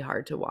really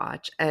hard to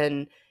watch,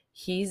 and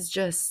he's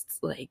just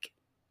like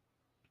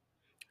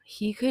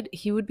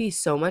he would be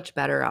so much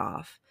better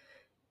off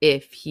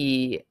if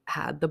he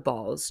had the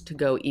balls to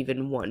go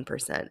even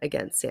 1%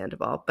 against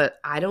Sandoval. But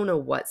I don't know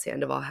what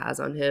Sandoval has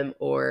on him,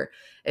 or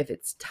if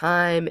it's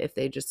time, if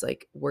they just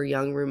like were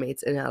young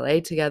roommates in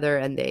LA together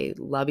and they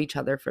love each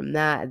other from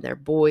that and they're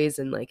boys.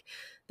 And like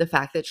the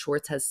fact that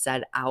Schwartz has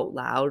said out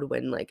loud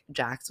when like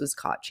Jax was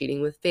caught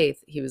cheating with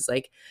Faith, he was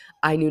like,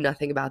 I knew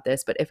nothing about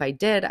this, but if I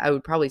did, I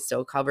would probably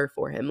still cover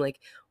for him. Like,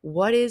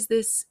 what is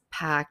this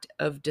pact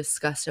of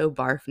disgusto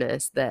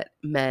barfness that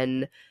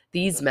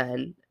these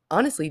men,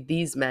 honestly,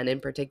 these men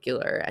in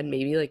particular, and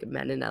maybe like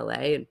men in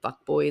LA and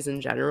fuckboys in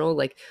general,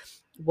 like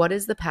what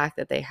is the pact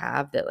that they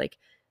have that like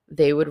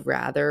they would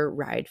rather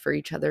ride for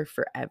each other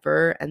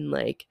forever and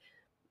like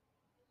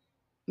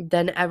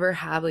than ever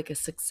have like a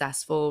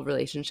successful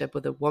relationship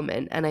with a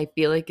woman? And I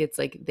feel like it's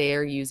like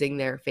they're using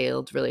their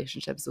failed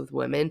relationships with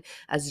women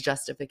as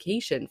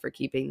justification for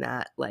keeping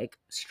that like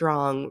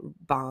strong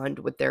bond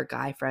with their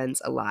guy friends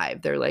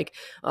alive. They're like,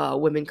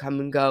 women come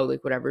and go,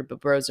 like whatever,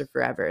 but bros are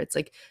forever. It's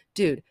like,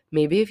 dude,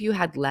 maybe if you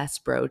had less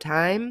bro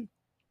time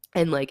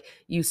and like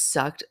you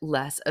sucked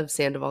less of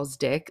Sandoval's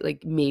dick,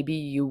 like maybe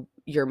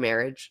your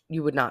marriage,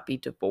 you would not be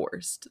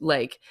divorced.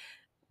 Like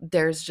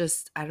there's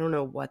just, I don't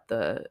know what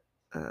the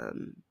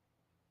um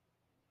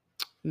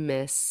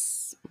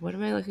what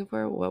am I looking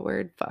for? What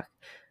word? Fuck.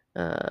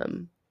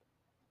 Um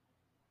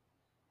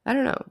I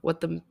don't know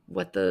what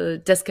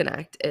the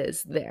disconnect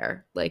is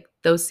there. Like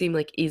those seem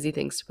like easy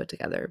things to put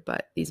together,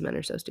 but these men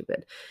are so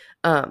stupid.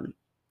 Um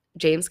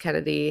James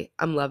Kennedy,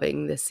 I'm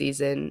loving this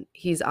season.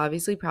 He's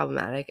obviously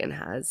problematic and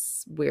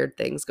has weird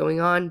things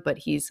going on, but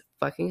he's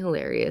fucking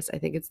hilarious. I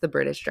think it's the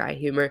British dry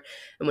humor.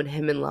 And when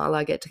him and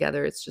Lala get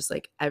together, it's just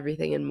like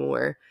everything and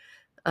more.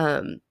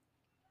 Um,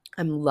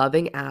 I'm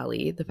loving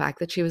Allie. The fact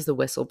that she was the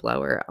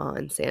whistleblower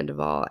on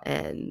Sandoval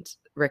and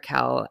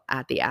Raquel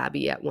at the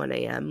Abbey at 1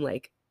 a.m.,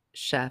 like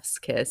chef's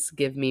kiss,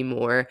 give me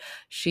more.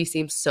 She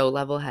seems so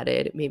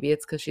level-headed. Maybe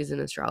it's because she's an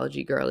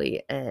astrology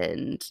girly,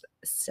 and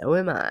so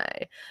am I.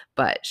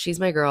 But she's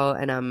my girl,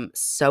 and I'm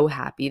so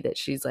happy that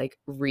she's like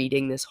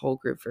reading this whole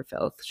group for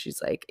filth.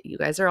 She's like, you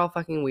guys are all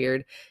fucking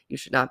weird. You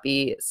should not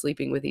be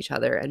sleeping with each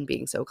other and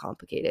being so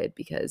complicated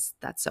because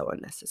that's so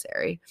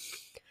unnecessary.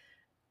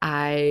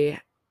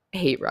 I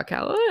hate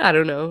Raquel. I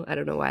don't know. I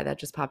don't know why that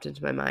just popped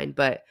into my mind,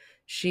 but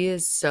she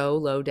is so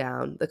low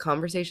down. The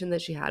conversation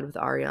that she had with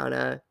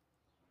Ariana,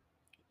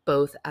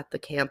 both at the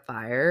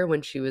campfire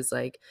when she was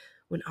like,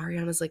 when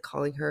Ariana's like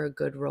calling her a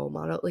good role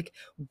model, like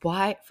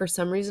why, for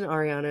some reason,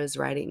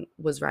 Ariana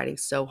was writing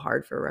so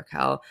hard for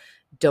Raquel.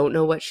 Don't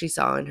know what she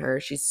saw in her.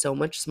 She's so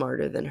much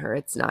smarter than her.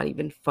 It's not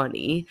even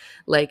funny.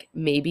 Like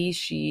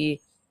maybe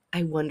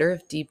I wonder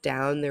if deep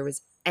down there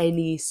was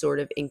any sort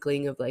of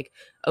inkling of like,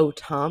 oh,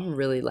 Tom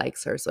really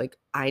likes her. So like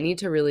I need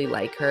to really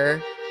like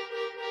her.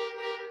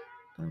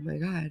 Oh my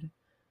God.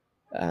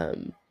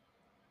 Um,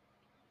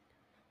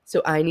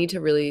 So I need to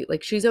really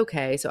like, she's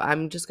okay. So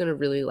I'm just going to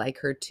really like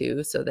her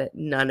too, so that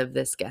none of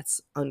this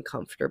gets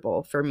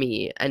uncomfortable for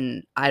me.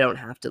 And I don't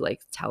have to like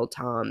tell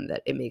Tom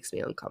that it makes me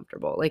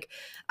uncomfortable. Like,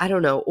 I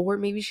don't know. Or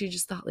maybe she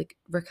just thought like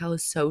Raquel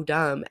is so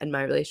dumb and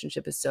my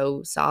relationship is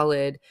so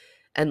solid.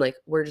 And like,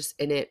 we're just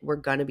in it. We're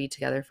going to be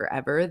together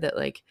forever, that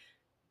like,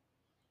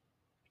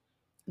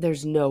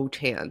 there's no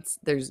chance.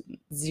 There's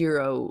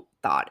zero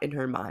thought in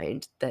her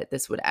mind that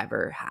this would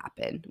ever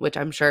happen, which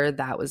I'm sure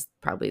that was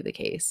probably the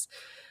case.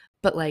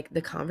 But, like,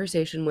 the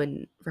conversation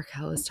when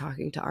Raquel is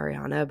talking to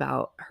Ariana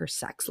about her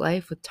sex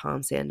life with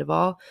Tom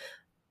Sandoval,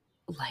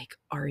 like,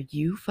 are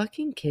you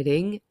fucking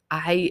kidding?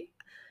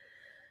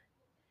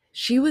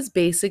 She was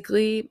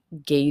basically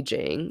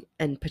gauging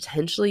and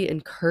potentially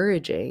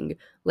encouraging,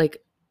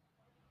 like,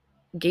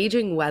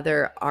 gauging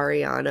whether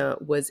Ariana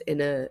was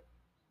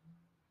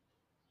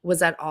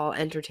at all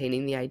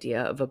entertaining the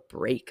idea of a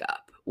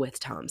breakup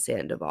with Tom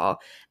Sandoval,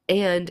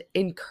 and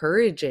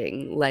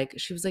encouraging, like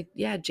she was like,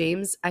 yeah,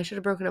 James, I should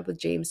have broken up with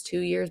James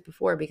 2 years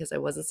before because I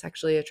wasn't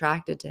sexually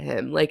attracted to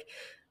him. Like,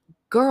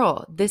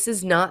 girl, this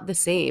is not the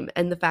same.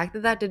 And the fact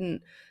that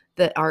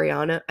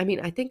Ariana, I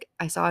mean, I think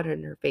I saw it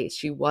in her face.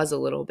 She was a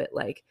little bit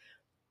like,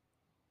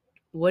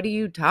 what are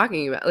you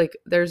talking about? Like,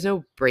 there's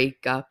no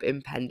breakup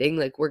impending.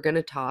 Like, we're going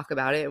to talk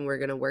about it and we're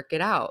going to work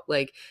it out.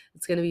 Like,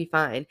 it's going to be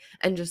fine.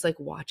 And just like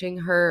watching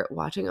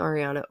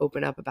Ariana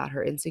open up about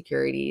her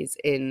insecurities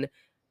in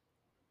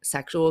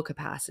sexual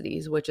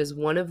capacities, which is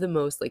one of the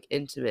most like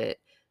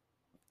intimate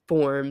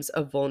forms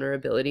of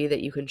vulnerability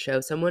that you can show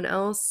someone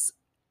else.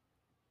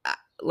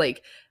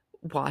 Like,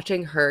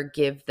 watching her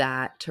give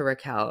that to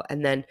Raquel,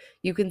 and then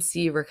you can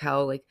see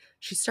Raquel, like,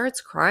 she starts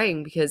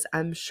crying because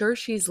I'm sure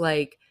she's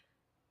like,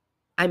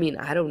 I mean,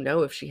 I don't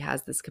know if she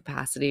has this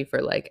capacity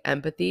for like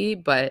empathy,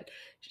 but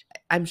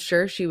I'm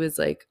sure she was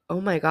like, "Oh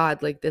my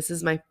God, like this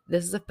is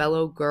a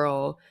fellow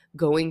girl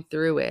going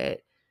through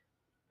it,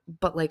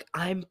 but like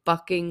I'm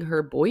fucking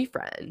her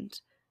boyfriend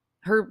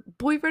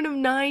of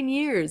 9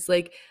 years."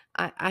 Like,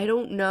 I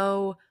don't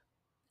know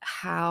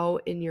how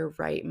in your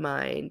right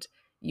mind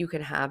you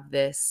can have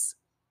this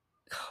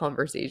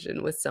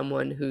conversation with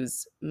someone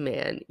whose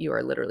man you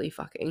are literally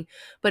fucking.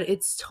 But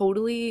it's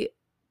totally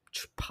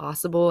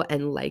possible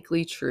and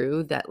likely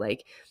true that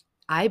like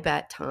I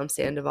bet Tom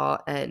Sandoval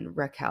and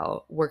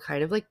Raquel were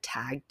kind of like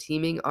tag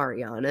teaming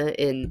Ariana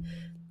in.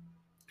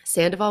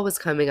 Sandoval was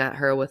coming at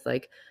her with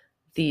like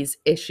these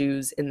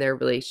issues in their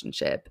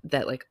relationship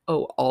that like,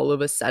 oh, all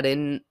of a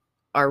sudden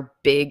are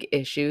big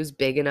issues,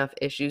 big enough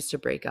issues to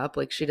break up.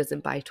 Like she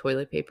doesn't buy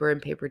toilet paper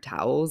and paper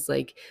towels.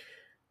 Like,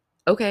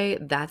 okay,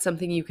 that's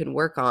something you can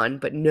work on,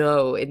 but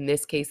no, in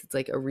this case, it's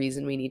like a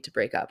reason we need to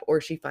break up. Or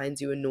she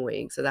finds you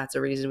annoying, so that's a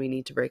reason we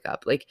need to break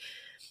up. Like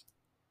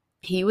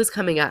he was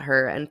coming at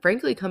her and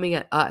frankly coming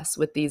at us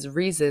with these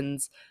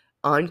reasons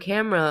on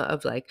camera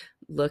of like,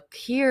 look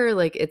here,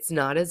 like it's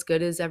not as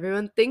good as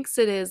everyone thinks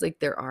it is. Like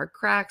there are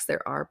cracks,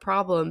 there are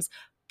problems,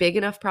 big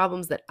enough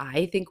problems that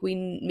I think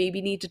we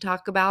maybe need to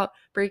talk about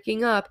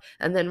breaking up.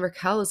 And then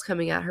Raquel is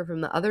coming at her from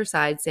the other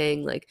side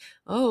saying like,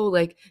 oh,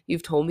 like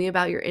you've told me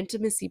about your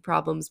intimacy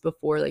problems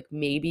before, like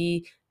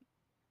maybe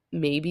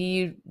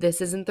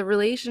this isn't the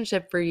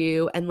relationship for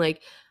you. And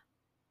like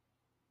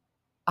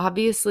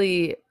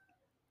obviously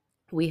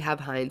we have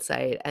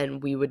hindsight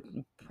and we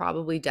would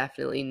probably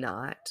definitely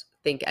not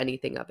think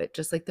anything of it,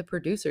 just like the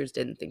producers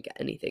didn't think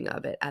anything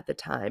of it at the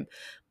time.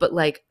 But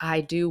like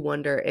I do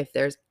wonder if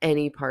there's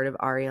any part of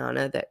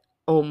Ariana that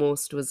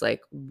almost was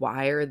like,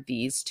 why are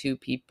these two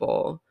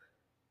people?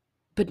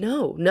 But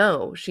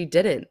no, she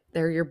didn't.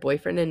 They're your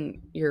boyfriend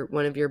and you're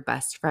one of your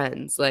best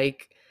friends.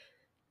 Like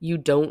you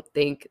think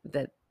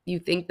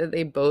that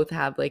they both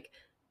have like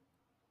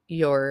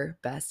your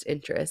best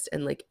interest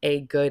and like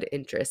a good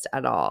interest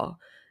at all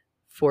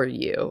for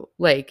you.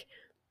 Like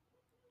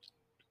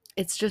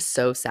it's just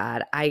so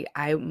sad.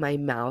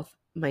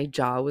 My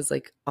jaw was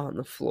like on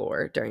the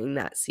floor during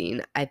that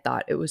scene. I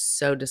thought it was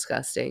so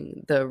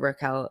disgusting. The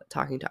Raquel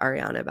talking to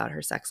Ariana about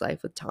her sex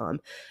life with Tom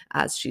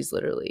as she's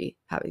literally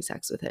having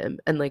sex with him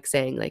and like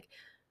saying like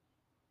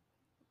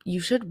you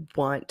should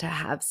want to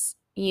have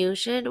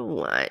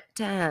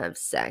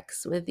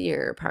sex with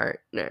your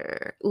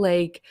partner.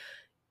 Like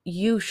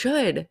you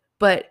should,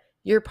 but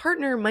your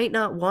partner might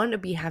not want to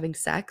be having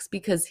sex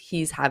because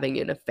he's having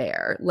an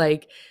affair.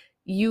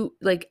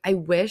 I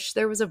wish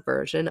there was a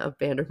version of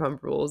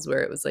Vanderpump Rules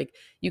where it was like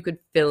you could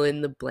fill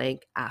in the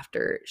blank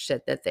after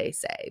shit that they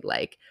say.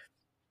 Like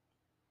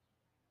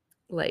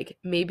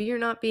maybe you're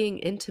not being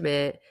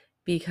intimate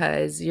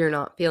because you're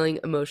not feeling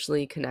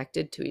emotionally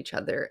connected to each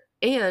other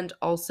and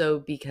also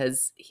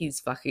because he's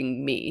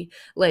fucking me.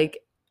 Like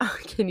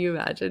can you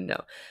imagine?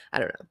 No. I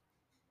don't know.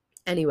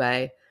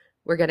 Anyway,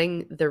 we're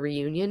getting the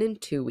reunion in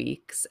 2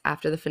 weeks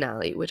after the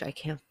finale, which I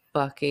can't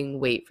fucking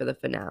wait for the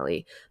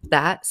finale.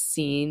 That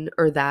scene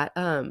or that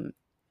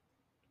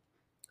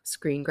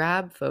screen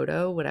grab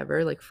photo,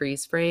 whatever, like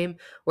freeze frame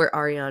where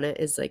Ariana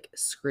is like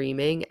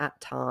screaming at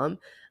Tom.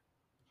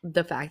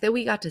 The fact that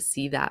we got to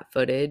see that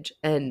footage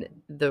and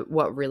the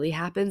what really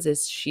happens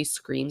is she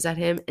screams at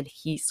him and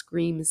he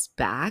screams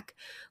back.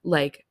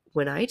 Like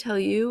when I tell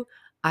you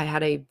I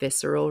had a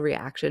visceral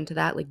reaction to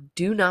that, like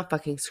do not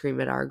fucking scream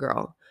at our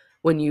girl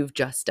when you've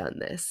just done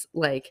this.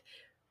 Like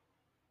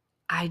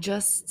I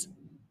just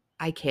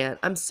I can't.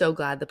 I'm so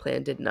glad the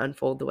plan didn't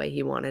unfold the way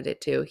he wanted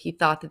it to. He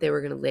thought that they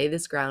were going to lay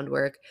this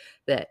groundwork,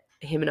 that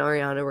him and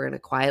Ariana were going to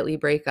quietly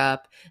break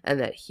up, and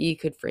that he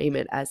could frame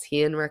it as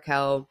he and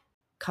Raquel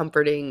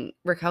comforting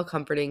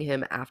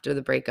him after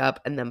the breakup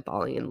and then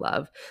falling in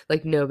love.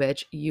 Like, no,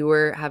 bitch, you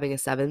were having a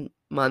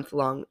 7-month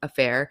long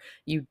affair.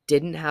 You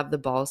didn't have the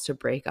balls to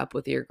break up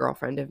with your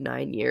girlfriend of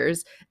 9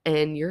 years,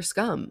 and you're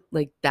scum.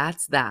 Like,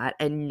 that's that.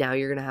 And now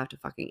you're going to have to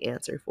fucking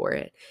answer for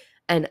it.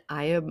 And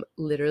I am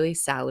literally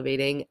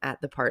salivating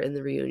at the part in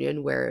the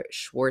reunion where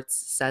Schwartz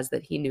says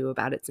that he knew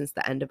about it since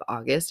the end of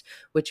August,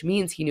 which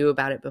means he knew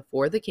about it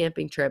before the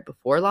camping trip,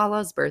 before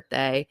Lala's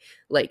birthday,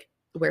 like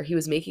where he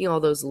was making all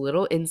those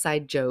little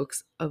inside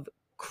jokes of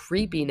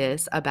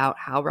creepiness about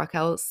how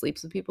Raquel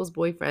sleeps with people's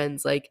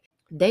boyfriends. Like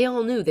they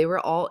all knew, they were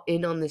all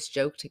in on this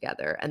joke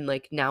together. And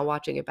like now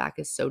watching it back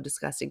is so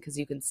disgusting because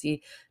you can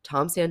see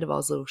Tom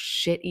Sandoval's little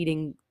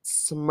shit-eating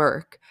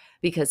smirk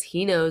because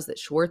he knows that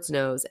Schwartz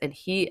knows. And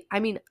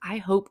I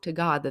hope to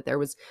God that there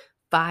was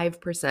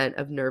 5%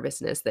 of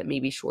nervousness that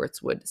maybe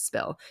Schwartz would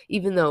spill,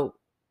 even though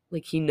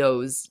like he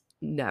knows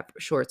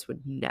Schwartz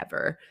would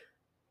never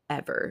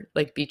ever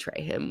like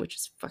betray him, which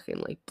is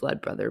fucking like blood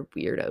brother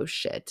weirdo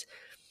shit.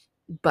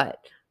 But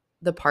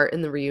the part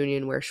in the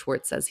reunion where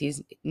Schwartz says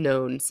he's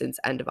known since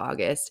end of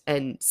August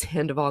and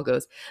Sandoval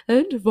goes,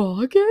 end of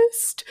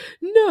August?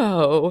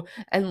 No.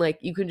 And like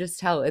you can just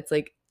tell it's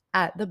like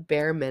at the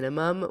bare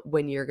minimum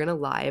when you're gonna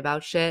lie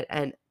about shit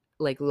and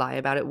like lie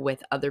about it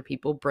with other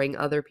people, bring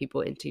other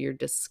people into your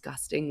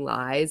disgusting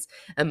lies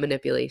and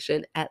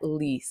manipulation, at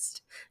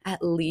least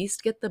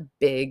get the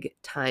big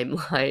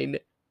timeline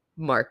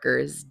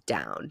markers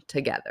down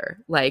together.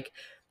 Like,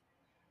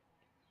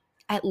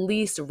 at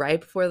least right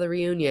before the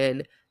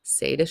reunion,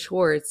 say to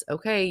Schwartz,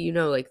 okay, you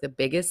know, like the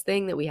biggest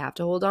thing that we have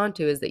to hold on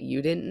to is that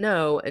you didn't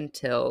know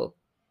until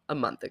a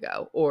month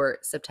ago or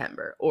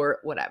September or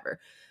whatever,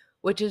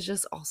 which is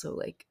just also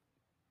like,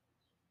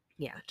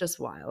 yeah, just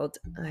wild.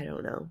 I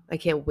don't know. I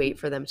can't wait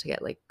for them to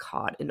get like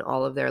caught in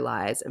all of their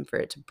lies and for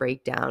it to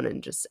break down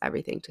and just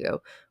everything to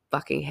go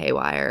fucking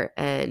haywire.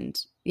 And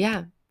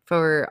yeah,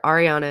 for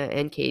Ariana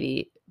and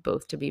Katie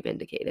both to be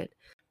vindicated.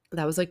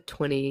 That was like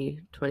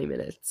 20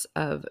 minutes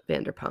of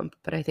Vanderpump,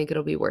 but I think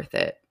it'll be worth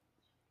it.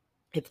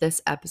 If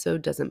this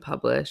episode doesn't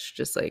publish,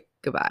 just like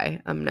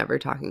goodbye. I'm never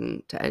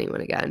talking to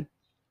anyone again.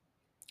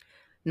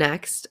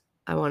 Next,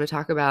 I want to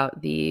talk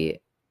about the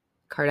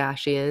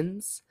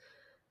Kardashians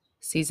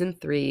season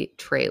 3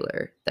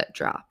 trailer that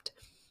dropped.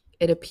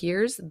 It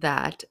appears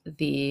that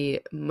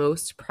the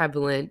most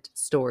prevalent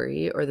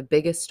story or the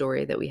biggest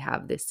story that we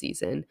have this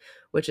season,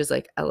 which is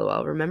like,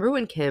 LOL. Remember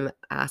when Kim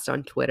asked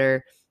on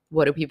Twitter,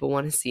 what do people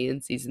want to see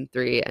in season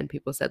 3? And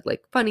people said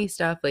like funny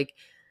stuff, like,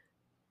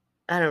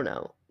 I don't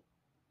know,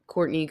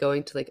 Kourtney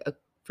going to like a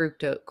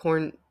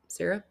corn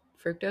syrup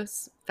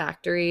fructose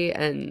factory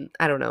and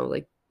I don't know,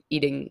 like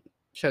eating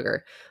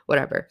sugar,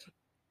 whatever.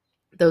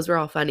 Those were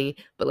all funny,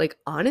 but like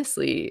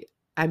honestly,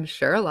 I'm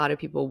sure a lot of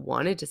people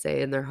wanted to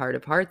say in their heart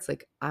of hearts,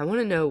 like, I want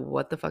to know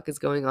what the fuck is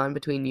going on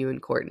between you and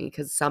Kourtney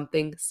because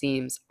something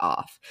seems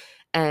off.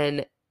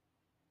 And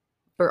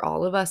for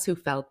all of us who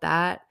felt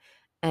that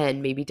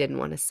and maybe didn't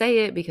want to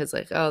say it because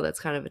like, oh,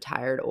 that's kind of a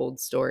tired old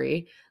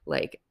story,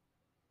 like,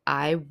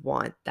 I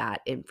want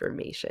that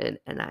information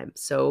and I'm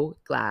so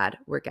glad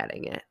we're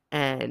getting it.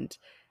 And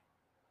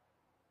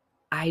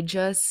I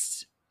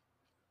just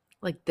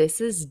like,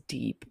 this is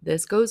deep.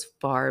 This goes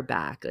far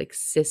back. Like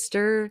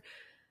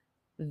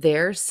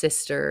their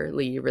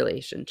sisterly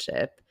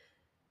relationship,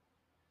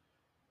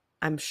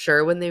 I'm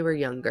sure when they were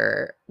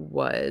younger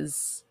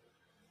was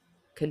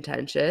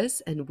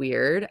contentious and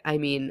weird. I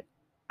mean,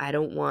 I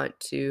don't want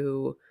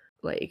to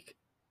like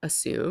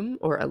assume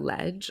or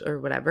allege or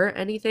whatever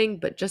anything,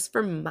 but just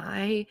from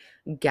my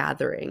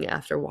gathering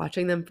after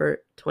watching them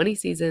for 20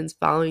 seasons,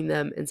 following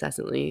them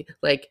incessantly,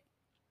 like,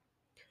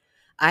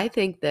 I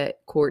think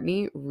that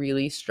Kourtney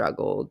really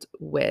struggled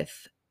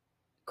with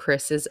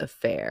Chris's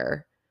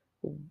affair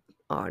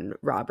on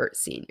Robert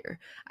Sr.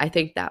 I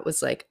think that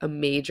was like a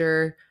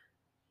major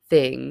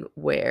thing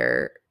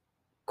where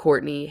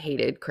Kourtney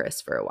hated Chris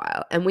for a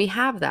while. And we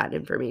have that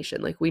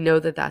information. Like, we know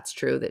that that's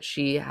true, that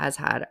she has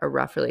had a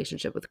rough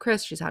relationship with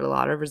Chris. She's had a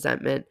lot of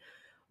resentment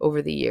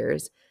over the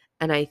years.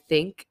 And I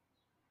think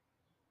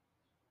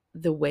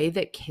the way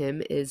that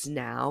Kim is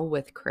now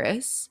with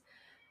Chris,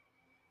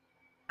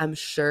 I'm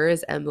sure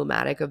is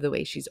emblematic of the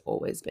way she's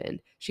always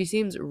been. She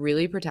seems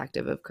really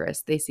protective of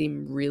Chris. They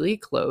seem really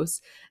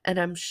close. And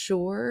I'm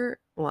sure,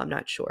 well, I'm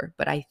not sure,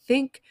 but I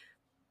think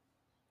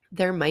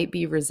there might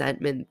be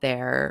resentment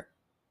there,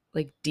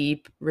 like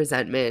deep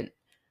resentment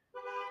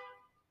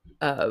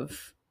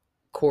of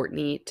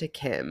Kourtney to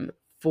Kim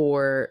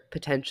for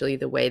potentially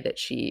the way that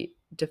she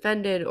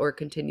defended or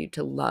continued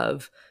to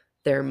love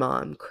their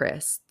mom,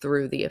 Kris,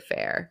 through the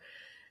affair.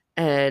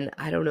 And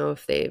I don't know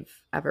if they've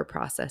ever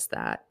processed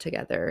that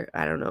together.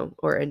 I don't know,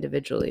 or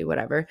individually,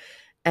 whatever.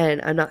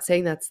 And I'm not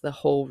saying that's the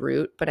whole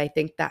root, but I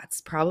think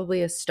that's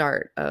probably a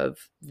start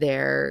of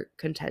their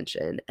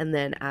contention. And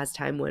then as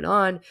time went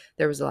on,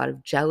 there was a lot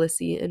of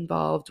jealousy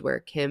involved where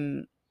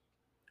Kim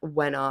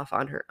went off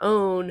on her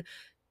own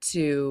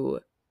to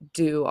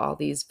do all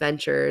these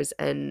ventures,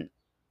 and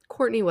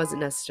Kourtney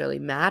wasn't necessarily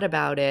mad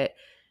about it.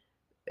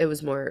 It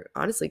was more,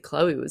 honestly,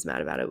 Khloé was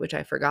mad about it, which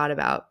I forgot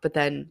about. But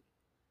then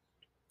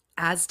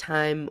as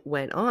time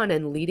went on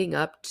and leading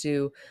up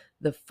to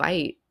the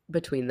fight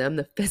between them,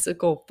 the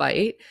physical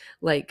fight,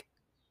 like,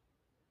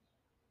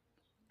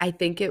 I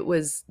think it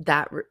was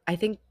that, I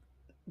think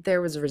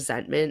there was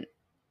resentment.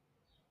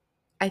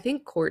 I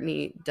think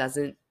Kourtney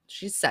doesn't,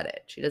 she said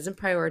it, she doesn't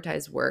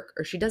prioritize work,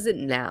 or she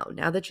doesn't now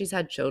that she's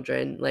had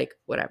children, like,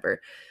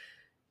 whatever.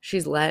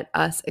 She's let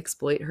us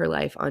exploit her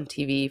life on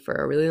TV for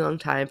a really long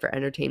time for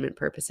entertainment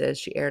purposes.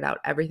 She aired out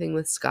everything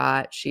with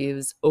Scott. She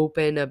was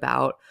open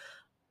about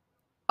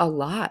a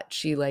lot.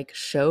 She like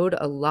showed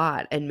a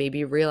lot and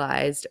maybe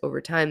realized over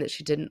time that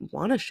she didn't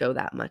want to show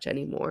that much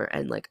anymore.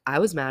 And like, I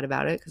was mad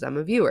about it because I'm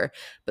a viewer,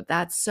 but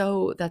that's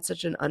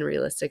such an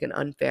unrealistic and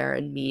unfair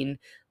and mean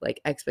like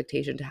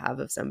expectation to have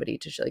of somebody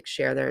to like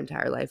share their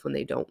entire life when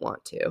they don't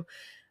want to.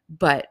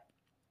 But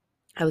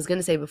I was going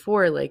to say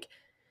before, like,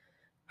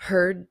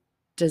 her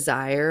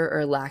desire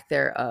or lack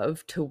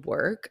thereof to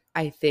work,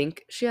 I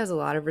think she has a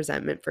lot of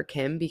resentment for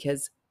Kim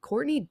because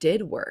Kourtney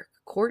did work.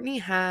 Kourtney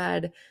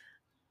had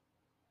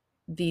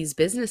these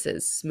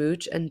businesses,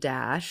 Smooch and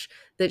Dash,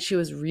 that she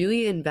was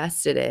really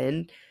invested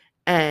in.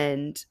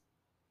 And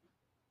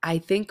I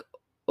think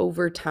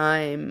over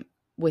time,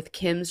 with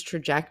Kim's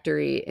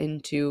trajectory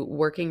into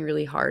working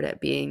really hard at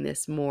being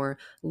this more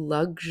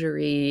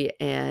luxury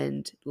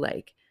and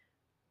like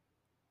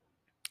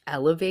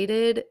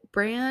elevated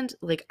brand,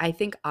 like I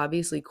think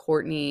obviously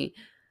Kourtney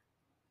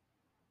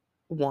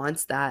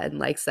wants that and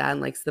likes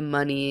the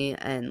money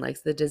and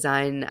likes the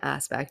design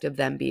aspect of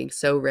them being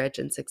so rich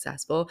and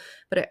successful.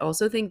 But I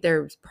also think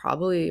there's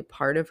probably a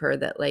part of her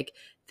that like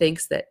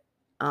thinks that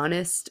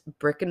honest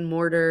brick and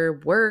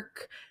mortar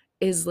work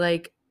is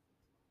like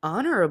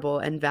honorable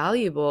and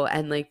valuable,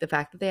 and like the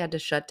fact that they had to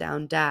shut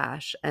down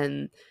Dash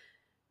and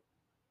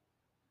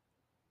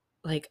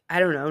like I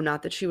don't know,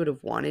 not that she would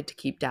have wanted to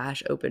keep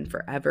Dash open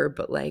forever,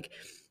 but like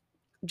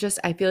just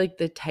I feel like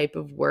the type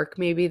of work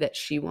maybe that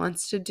she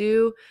wants to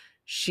do,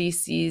 she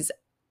sees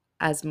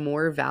as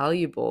more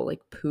valuable.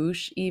 Like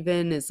Poosh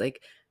even is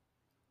like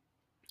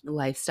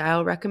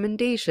lifestyle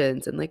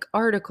recommendations and like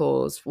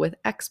articles with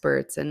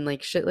experts and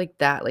like shit like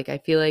that. Like I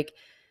feel like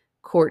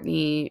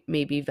Kourtney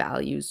maybe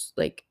values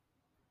like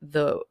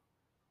the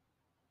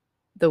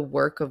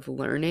work of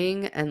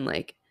learning and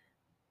like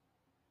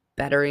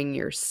bettering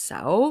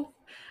yourself,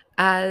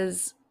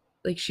 as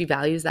like she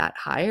values that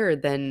higher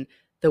than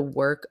the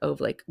work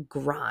of like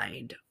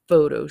grind,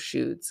 photo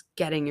shoots,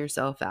 getting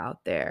yourself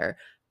out there,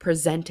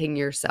 presenting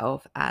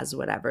yourself as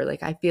whatever.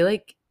 Like I feel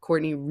like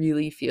Kourtney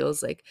really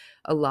feels like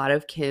a lot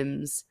of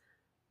Kim's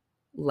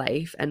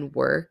life and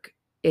work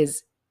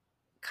is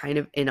kind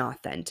of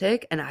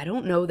inauthentic, and I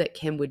don't know that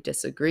Kim would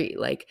disagree.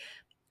 Like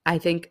I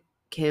think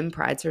Kim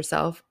prides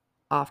herself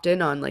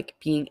often on like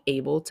being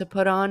able to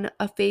put on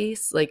a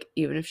face, like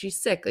even if she's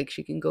sick, like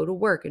she can go to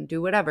work and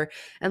do whatever.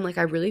 And like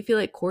I really feel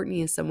like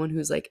Kourtney is someone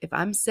who's like, if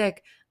I'm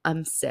sick,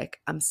 I'm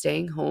sick. I'm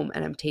staying home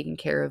and I'm taking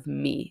care of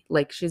me.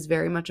 Like she's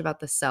very much about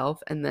the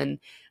self. And then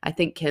I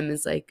think Kim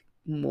is like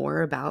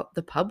more about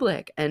the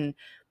public. And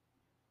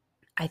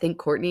I think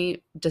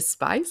Kourtney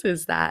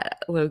despises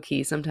that low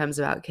key sometimes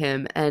about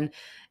Kim. And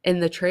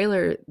in the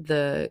trailer,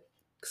 the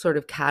sort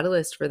of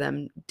catalyst for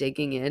them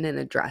digging in and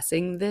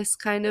addressing this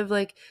kind of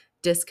like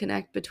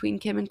disconnect between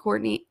Kim and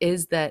Kourtney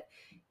is that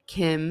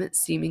Kim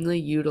seemingly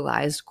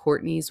utilized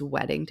Kourtney's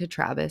wedding to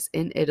Travis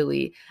in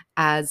Italy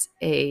as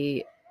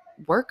a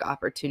work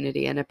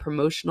opportunity and a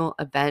promotional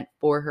event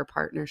for her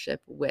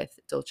partnership with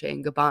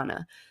Dolce &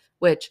 Gabbana,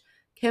 which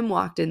Kim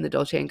walked in the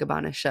Dolce &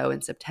 Gabbana show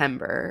in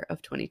September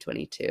of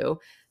 2022.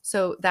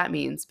 So that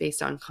means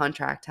based on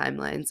contract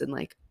timelines and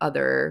like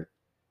other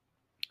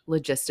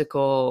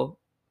logistical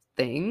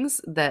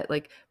things that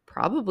like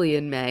probably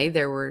in May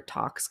there were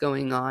talks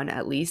going on,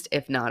 at least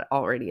if not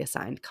already a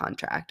signed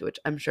contract, which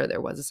I'm sure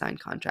there was a signed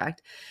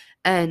contract.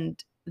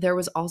 And there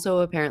was also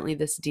apparently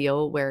this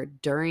deal where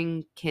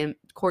during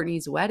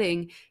Kourtney's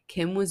wedding,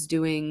 Kim was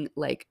doing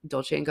like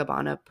Dolce and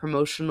Gabbana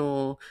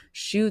promotional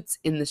shoots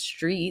in the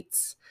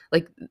streets,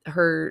 like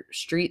her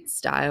street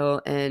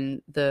style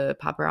and the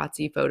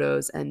paparazzi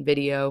photos and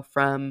video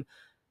from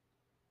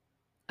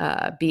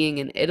being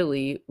in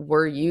Italy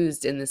were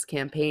used in this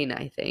campaign,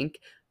 I think,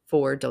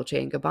 for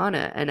Dolce and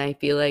Gabbana. And I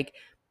feel like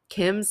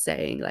Kim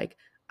saying, like,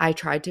 I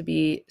tried to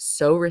be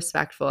so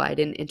respectful. I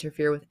didn't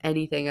interfere with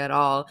anything at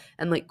all.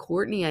 And like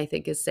Kourtney, I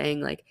think, is saying,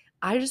 like,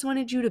 I just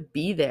wanted you to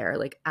be there,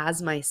 like, as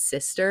my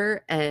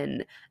sister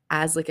and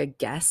as like a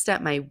guest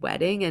at my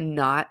wedding and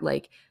not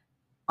like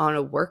on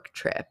a work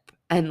trip.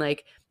 And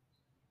like,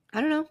 I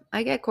don't know.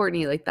 I get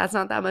Kourtney. Like, that's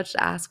not that much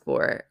to ask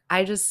for.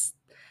 I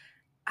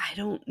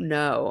don't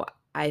know.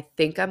 I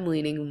think I'm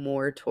leaning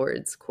more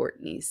towards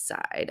Kourtney's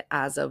side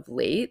as of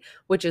late,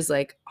 which is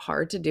like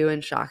hard to do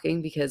and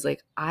shocking because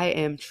like I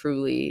am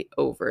truly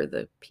over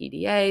the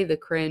PDA, the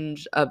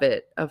cringe of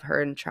it, of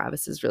her and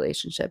Travis's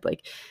relationship.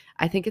 Like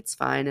I think it's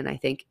fine and I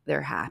think they're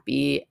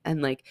happy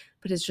and like,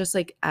 but it's just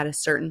like at a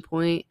certain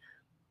point,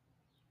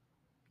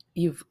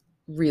 you've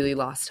really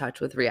lost touch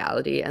with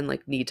reality and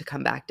like need to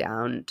come back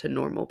down to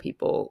normal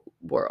people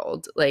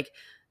world. Like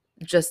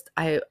just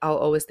I'll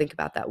always think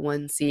about that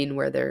one scene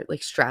where they're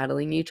like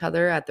straddling each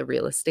other at the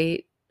real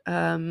estate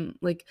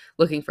like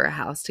looking for a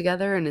house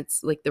together, and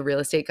it's like the real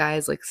estate guy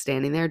is like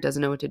standing there,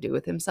 doesn't know what to do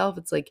with himself.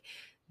 It's like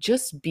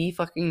just be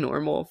fucking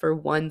normal for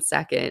 1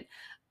 second.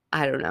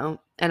 I don't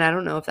know. And I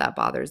don't know if that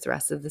bothers the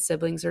rest of the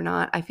siblings or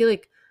not. I feel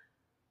like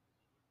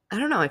I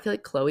don't know. I feel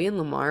like Chloe and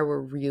Lamar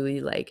were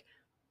really like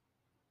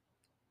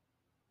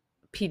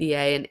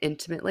PDA and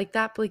intimate like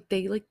that, but like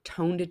they like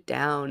toned it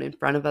down in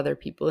front of other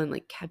people and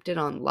like kept it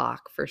on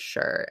lock for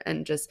sure.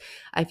 And just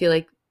I feel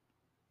like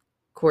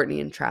Kourtney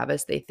and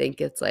Travis, they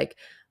think it's like,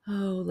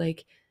 oh,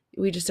 like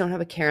we just don't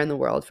have a care in the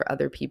world for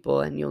other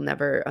people and you'll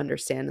never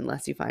understand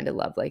unless you find a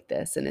love like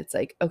this. And it's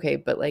like, okay,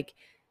 but like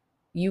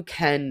you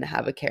can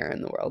have a care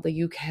in the world. Like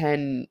you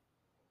can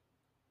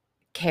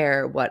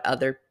care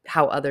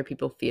how other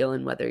people feel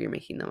and whether you're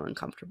making them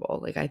uncomfortable.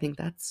 Like I think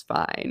that's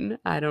fine.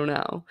 I don't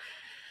know.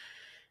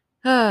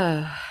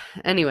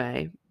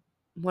 Anyway,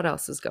 what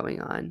else is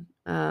going on?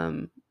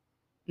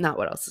 Not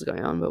what else is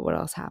going on, but what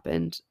else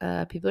happened.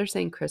 People are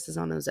saying Kris is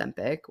on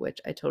Ozempic, which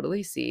I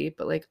totally see,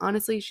 but like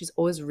honestly, she's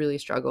always really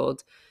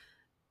struggled.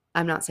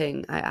 I'm not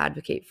saying I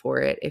advocate for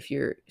it if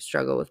you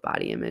struggle with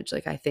body image.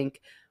 Like I think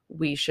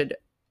we should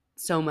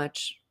so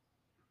much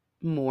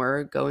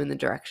more go in the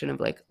direction of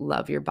like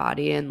love your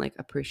body and like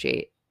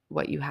appreciate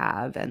what you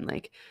have and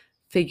like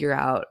figure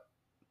out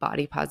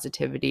body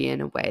positivity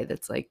in a way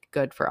that's like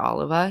good for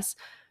all of us.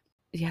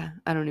 Yeah,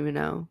 I don't even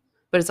know.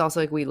 But it's also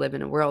like we live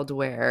in a world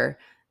where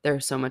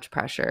there's so much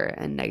pressure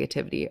and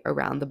negativity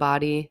around the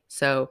body.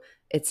 So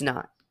it's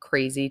not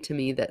crazy to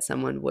me that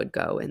someone would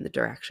go in the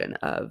direction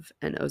of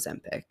an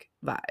Ozempic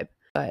vibe.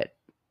 But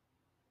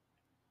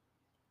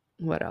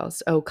what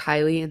else? Oh,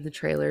 Kylie in the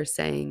trailer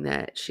saying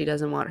that she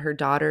doesn't want her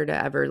daughter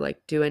to ever like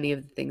do any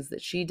of the things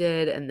that she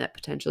did and that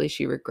potentially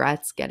she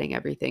regrets getting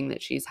everything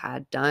that she's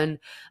had done.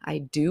 I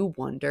do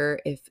wonder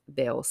if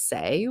they'll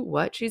say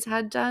what she's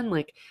had done.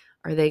 Like,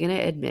 are they going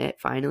to admit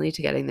finally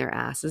to getting their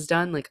asses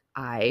done? Like,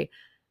 I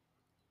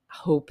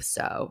hope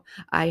so.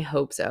 I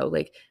hope so.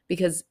 Like,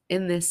 because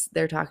in this,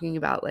 they're talking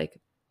about like,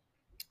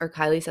 or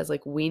Kylie says,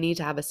 like, we need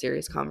to have a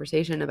serious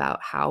conversation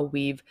about how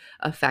we've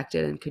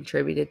affected and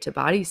contributed to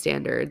body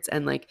standards.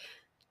 And like,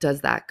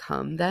 does that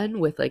come then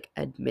with like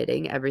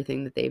admitting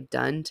everything that they've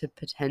done to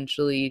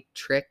potentially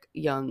trick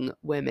young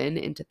women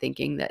into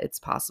thinking that it's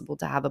possible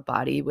to have a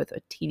body with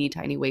a teeny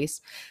tiny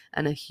waist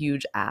and a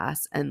huge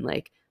ass and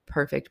like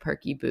perfect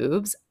perky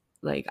boobs?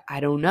 Like, I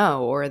don't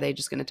know. Or are they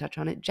just going to touch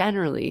on it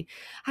generally?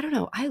 I don't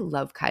know. I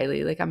love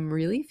Kylie. Like, I'm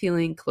really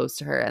feeling close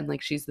to her and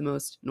like she's the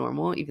most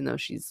normal, even though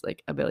she's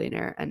like a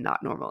billionaire and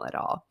not normal at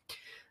all.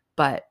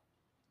 But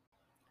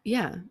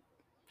yeah,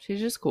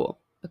 she's just cool.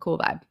 A cool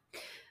vibe.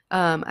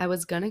 I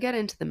was gonna get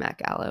into the Met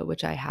Gala,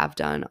 which I have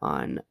done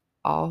on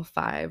all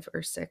 5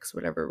 or 6,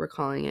 whatever we're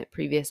calling it,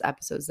 previous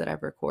episodes that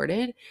I've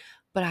recorded.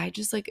 But I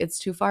just like it's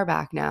too far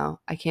back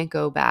now. I can't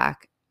go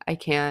back. I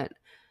can't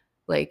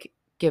like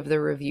give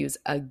the reviews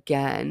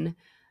again.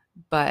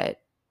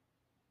 But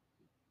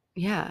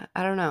yeah,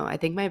 I don't know. I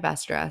think my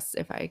best dress,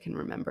 if I can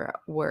remember,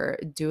 were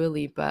Dua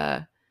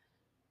Lipa,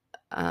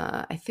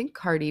 I think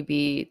Cardi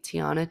B,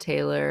 Tiana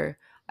Taylor.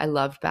 I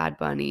loved Bad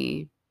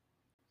Bunny.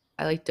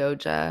 I liked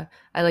Doja.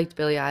 I liked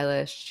Billie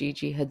Eilish,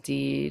 Gigi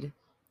Hadid.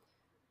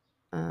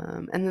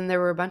 And then there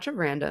were a bunch of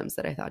randoms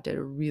that I thought did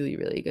a really,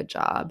 really good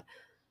job.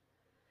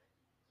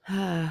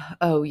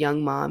 Oh,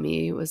 Young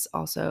Mommy was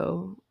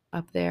also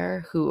up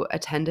there, who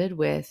attended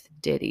with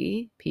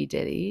Diddy, P.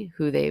 Diddy,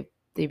 who they've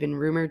been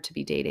rumored to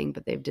be dating,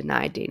 but they've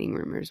denied dating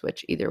rumors,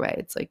 which either way,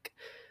 it's like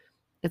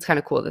it's kind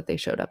of cool that they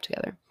showed up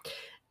together.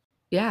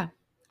 Yeah,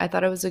 I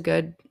thought it was a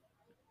good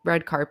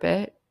red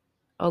carpet,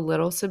 a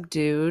little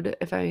subdued,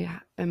 if I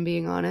am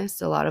being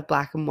honest. A lot of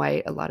black and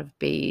white, a lot of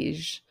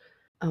beige.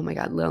 Oh my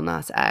God, Lil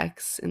Nas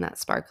X in that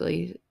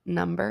sparkly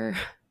number.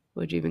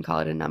 Would you even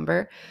call it a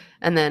number?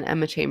 And then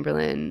Emma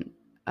Chamberlain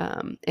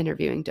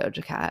interviewing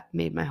Doja Cat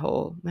made my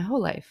whole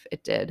life.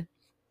 It did.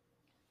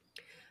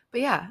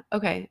 But yeah,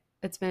 okay.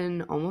 It's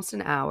been almost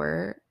an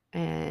hour,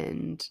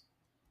 and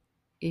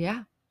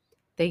yeah,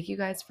 thank you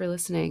guys for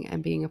listening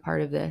and being a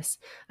part of this.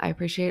 I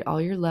appreciate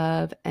all your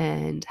love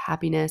and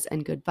happiness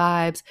and good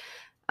vibes.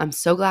 I'm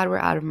so glad we're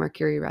out of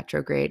Mercury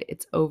retrograde.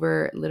 It's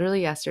over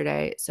literally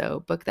yesterday.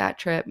 So book that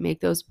trip, make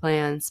those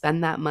plans,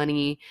 spend that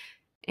money.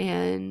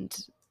 And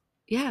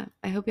yeah,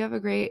 I hope you have a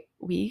great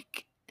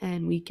week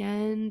and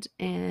weekend.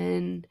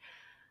 And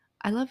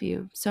I love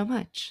you so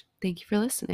much. Thank you for listening.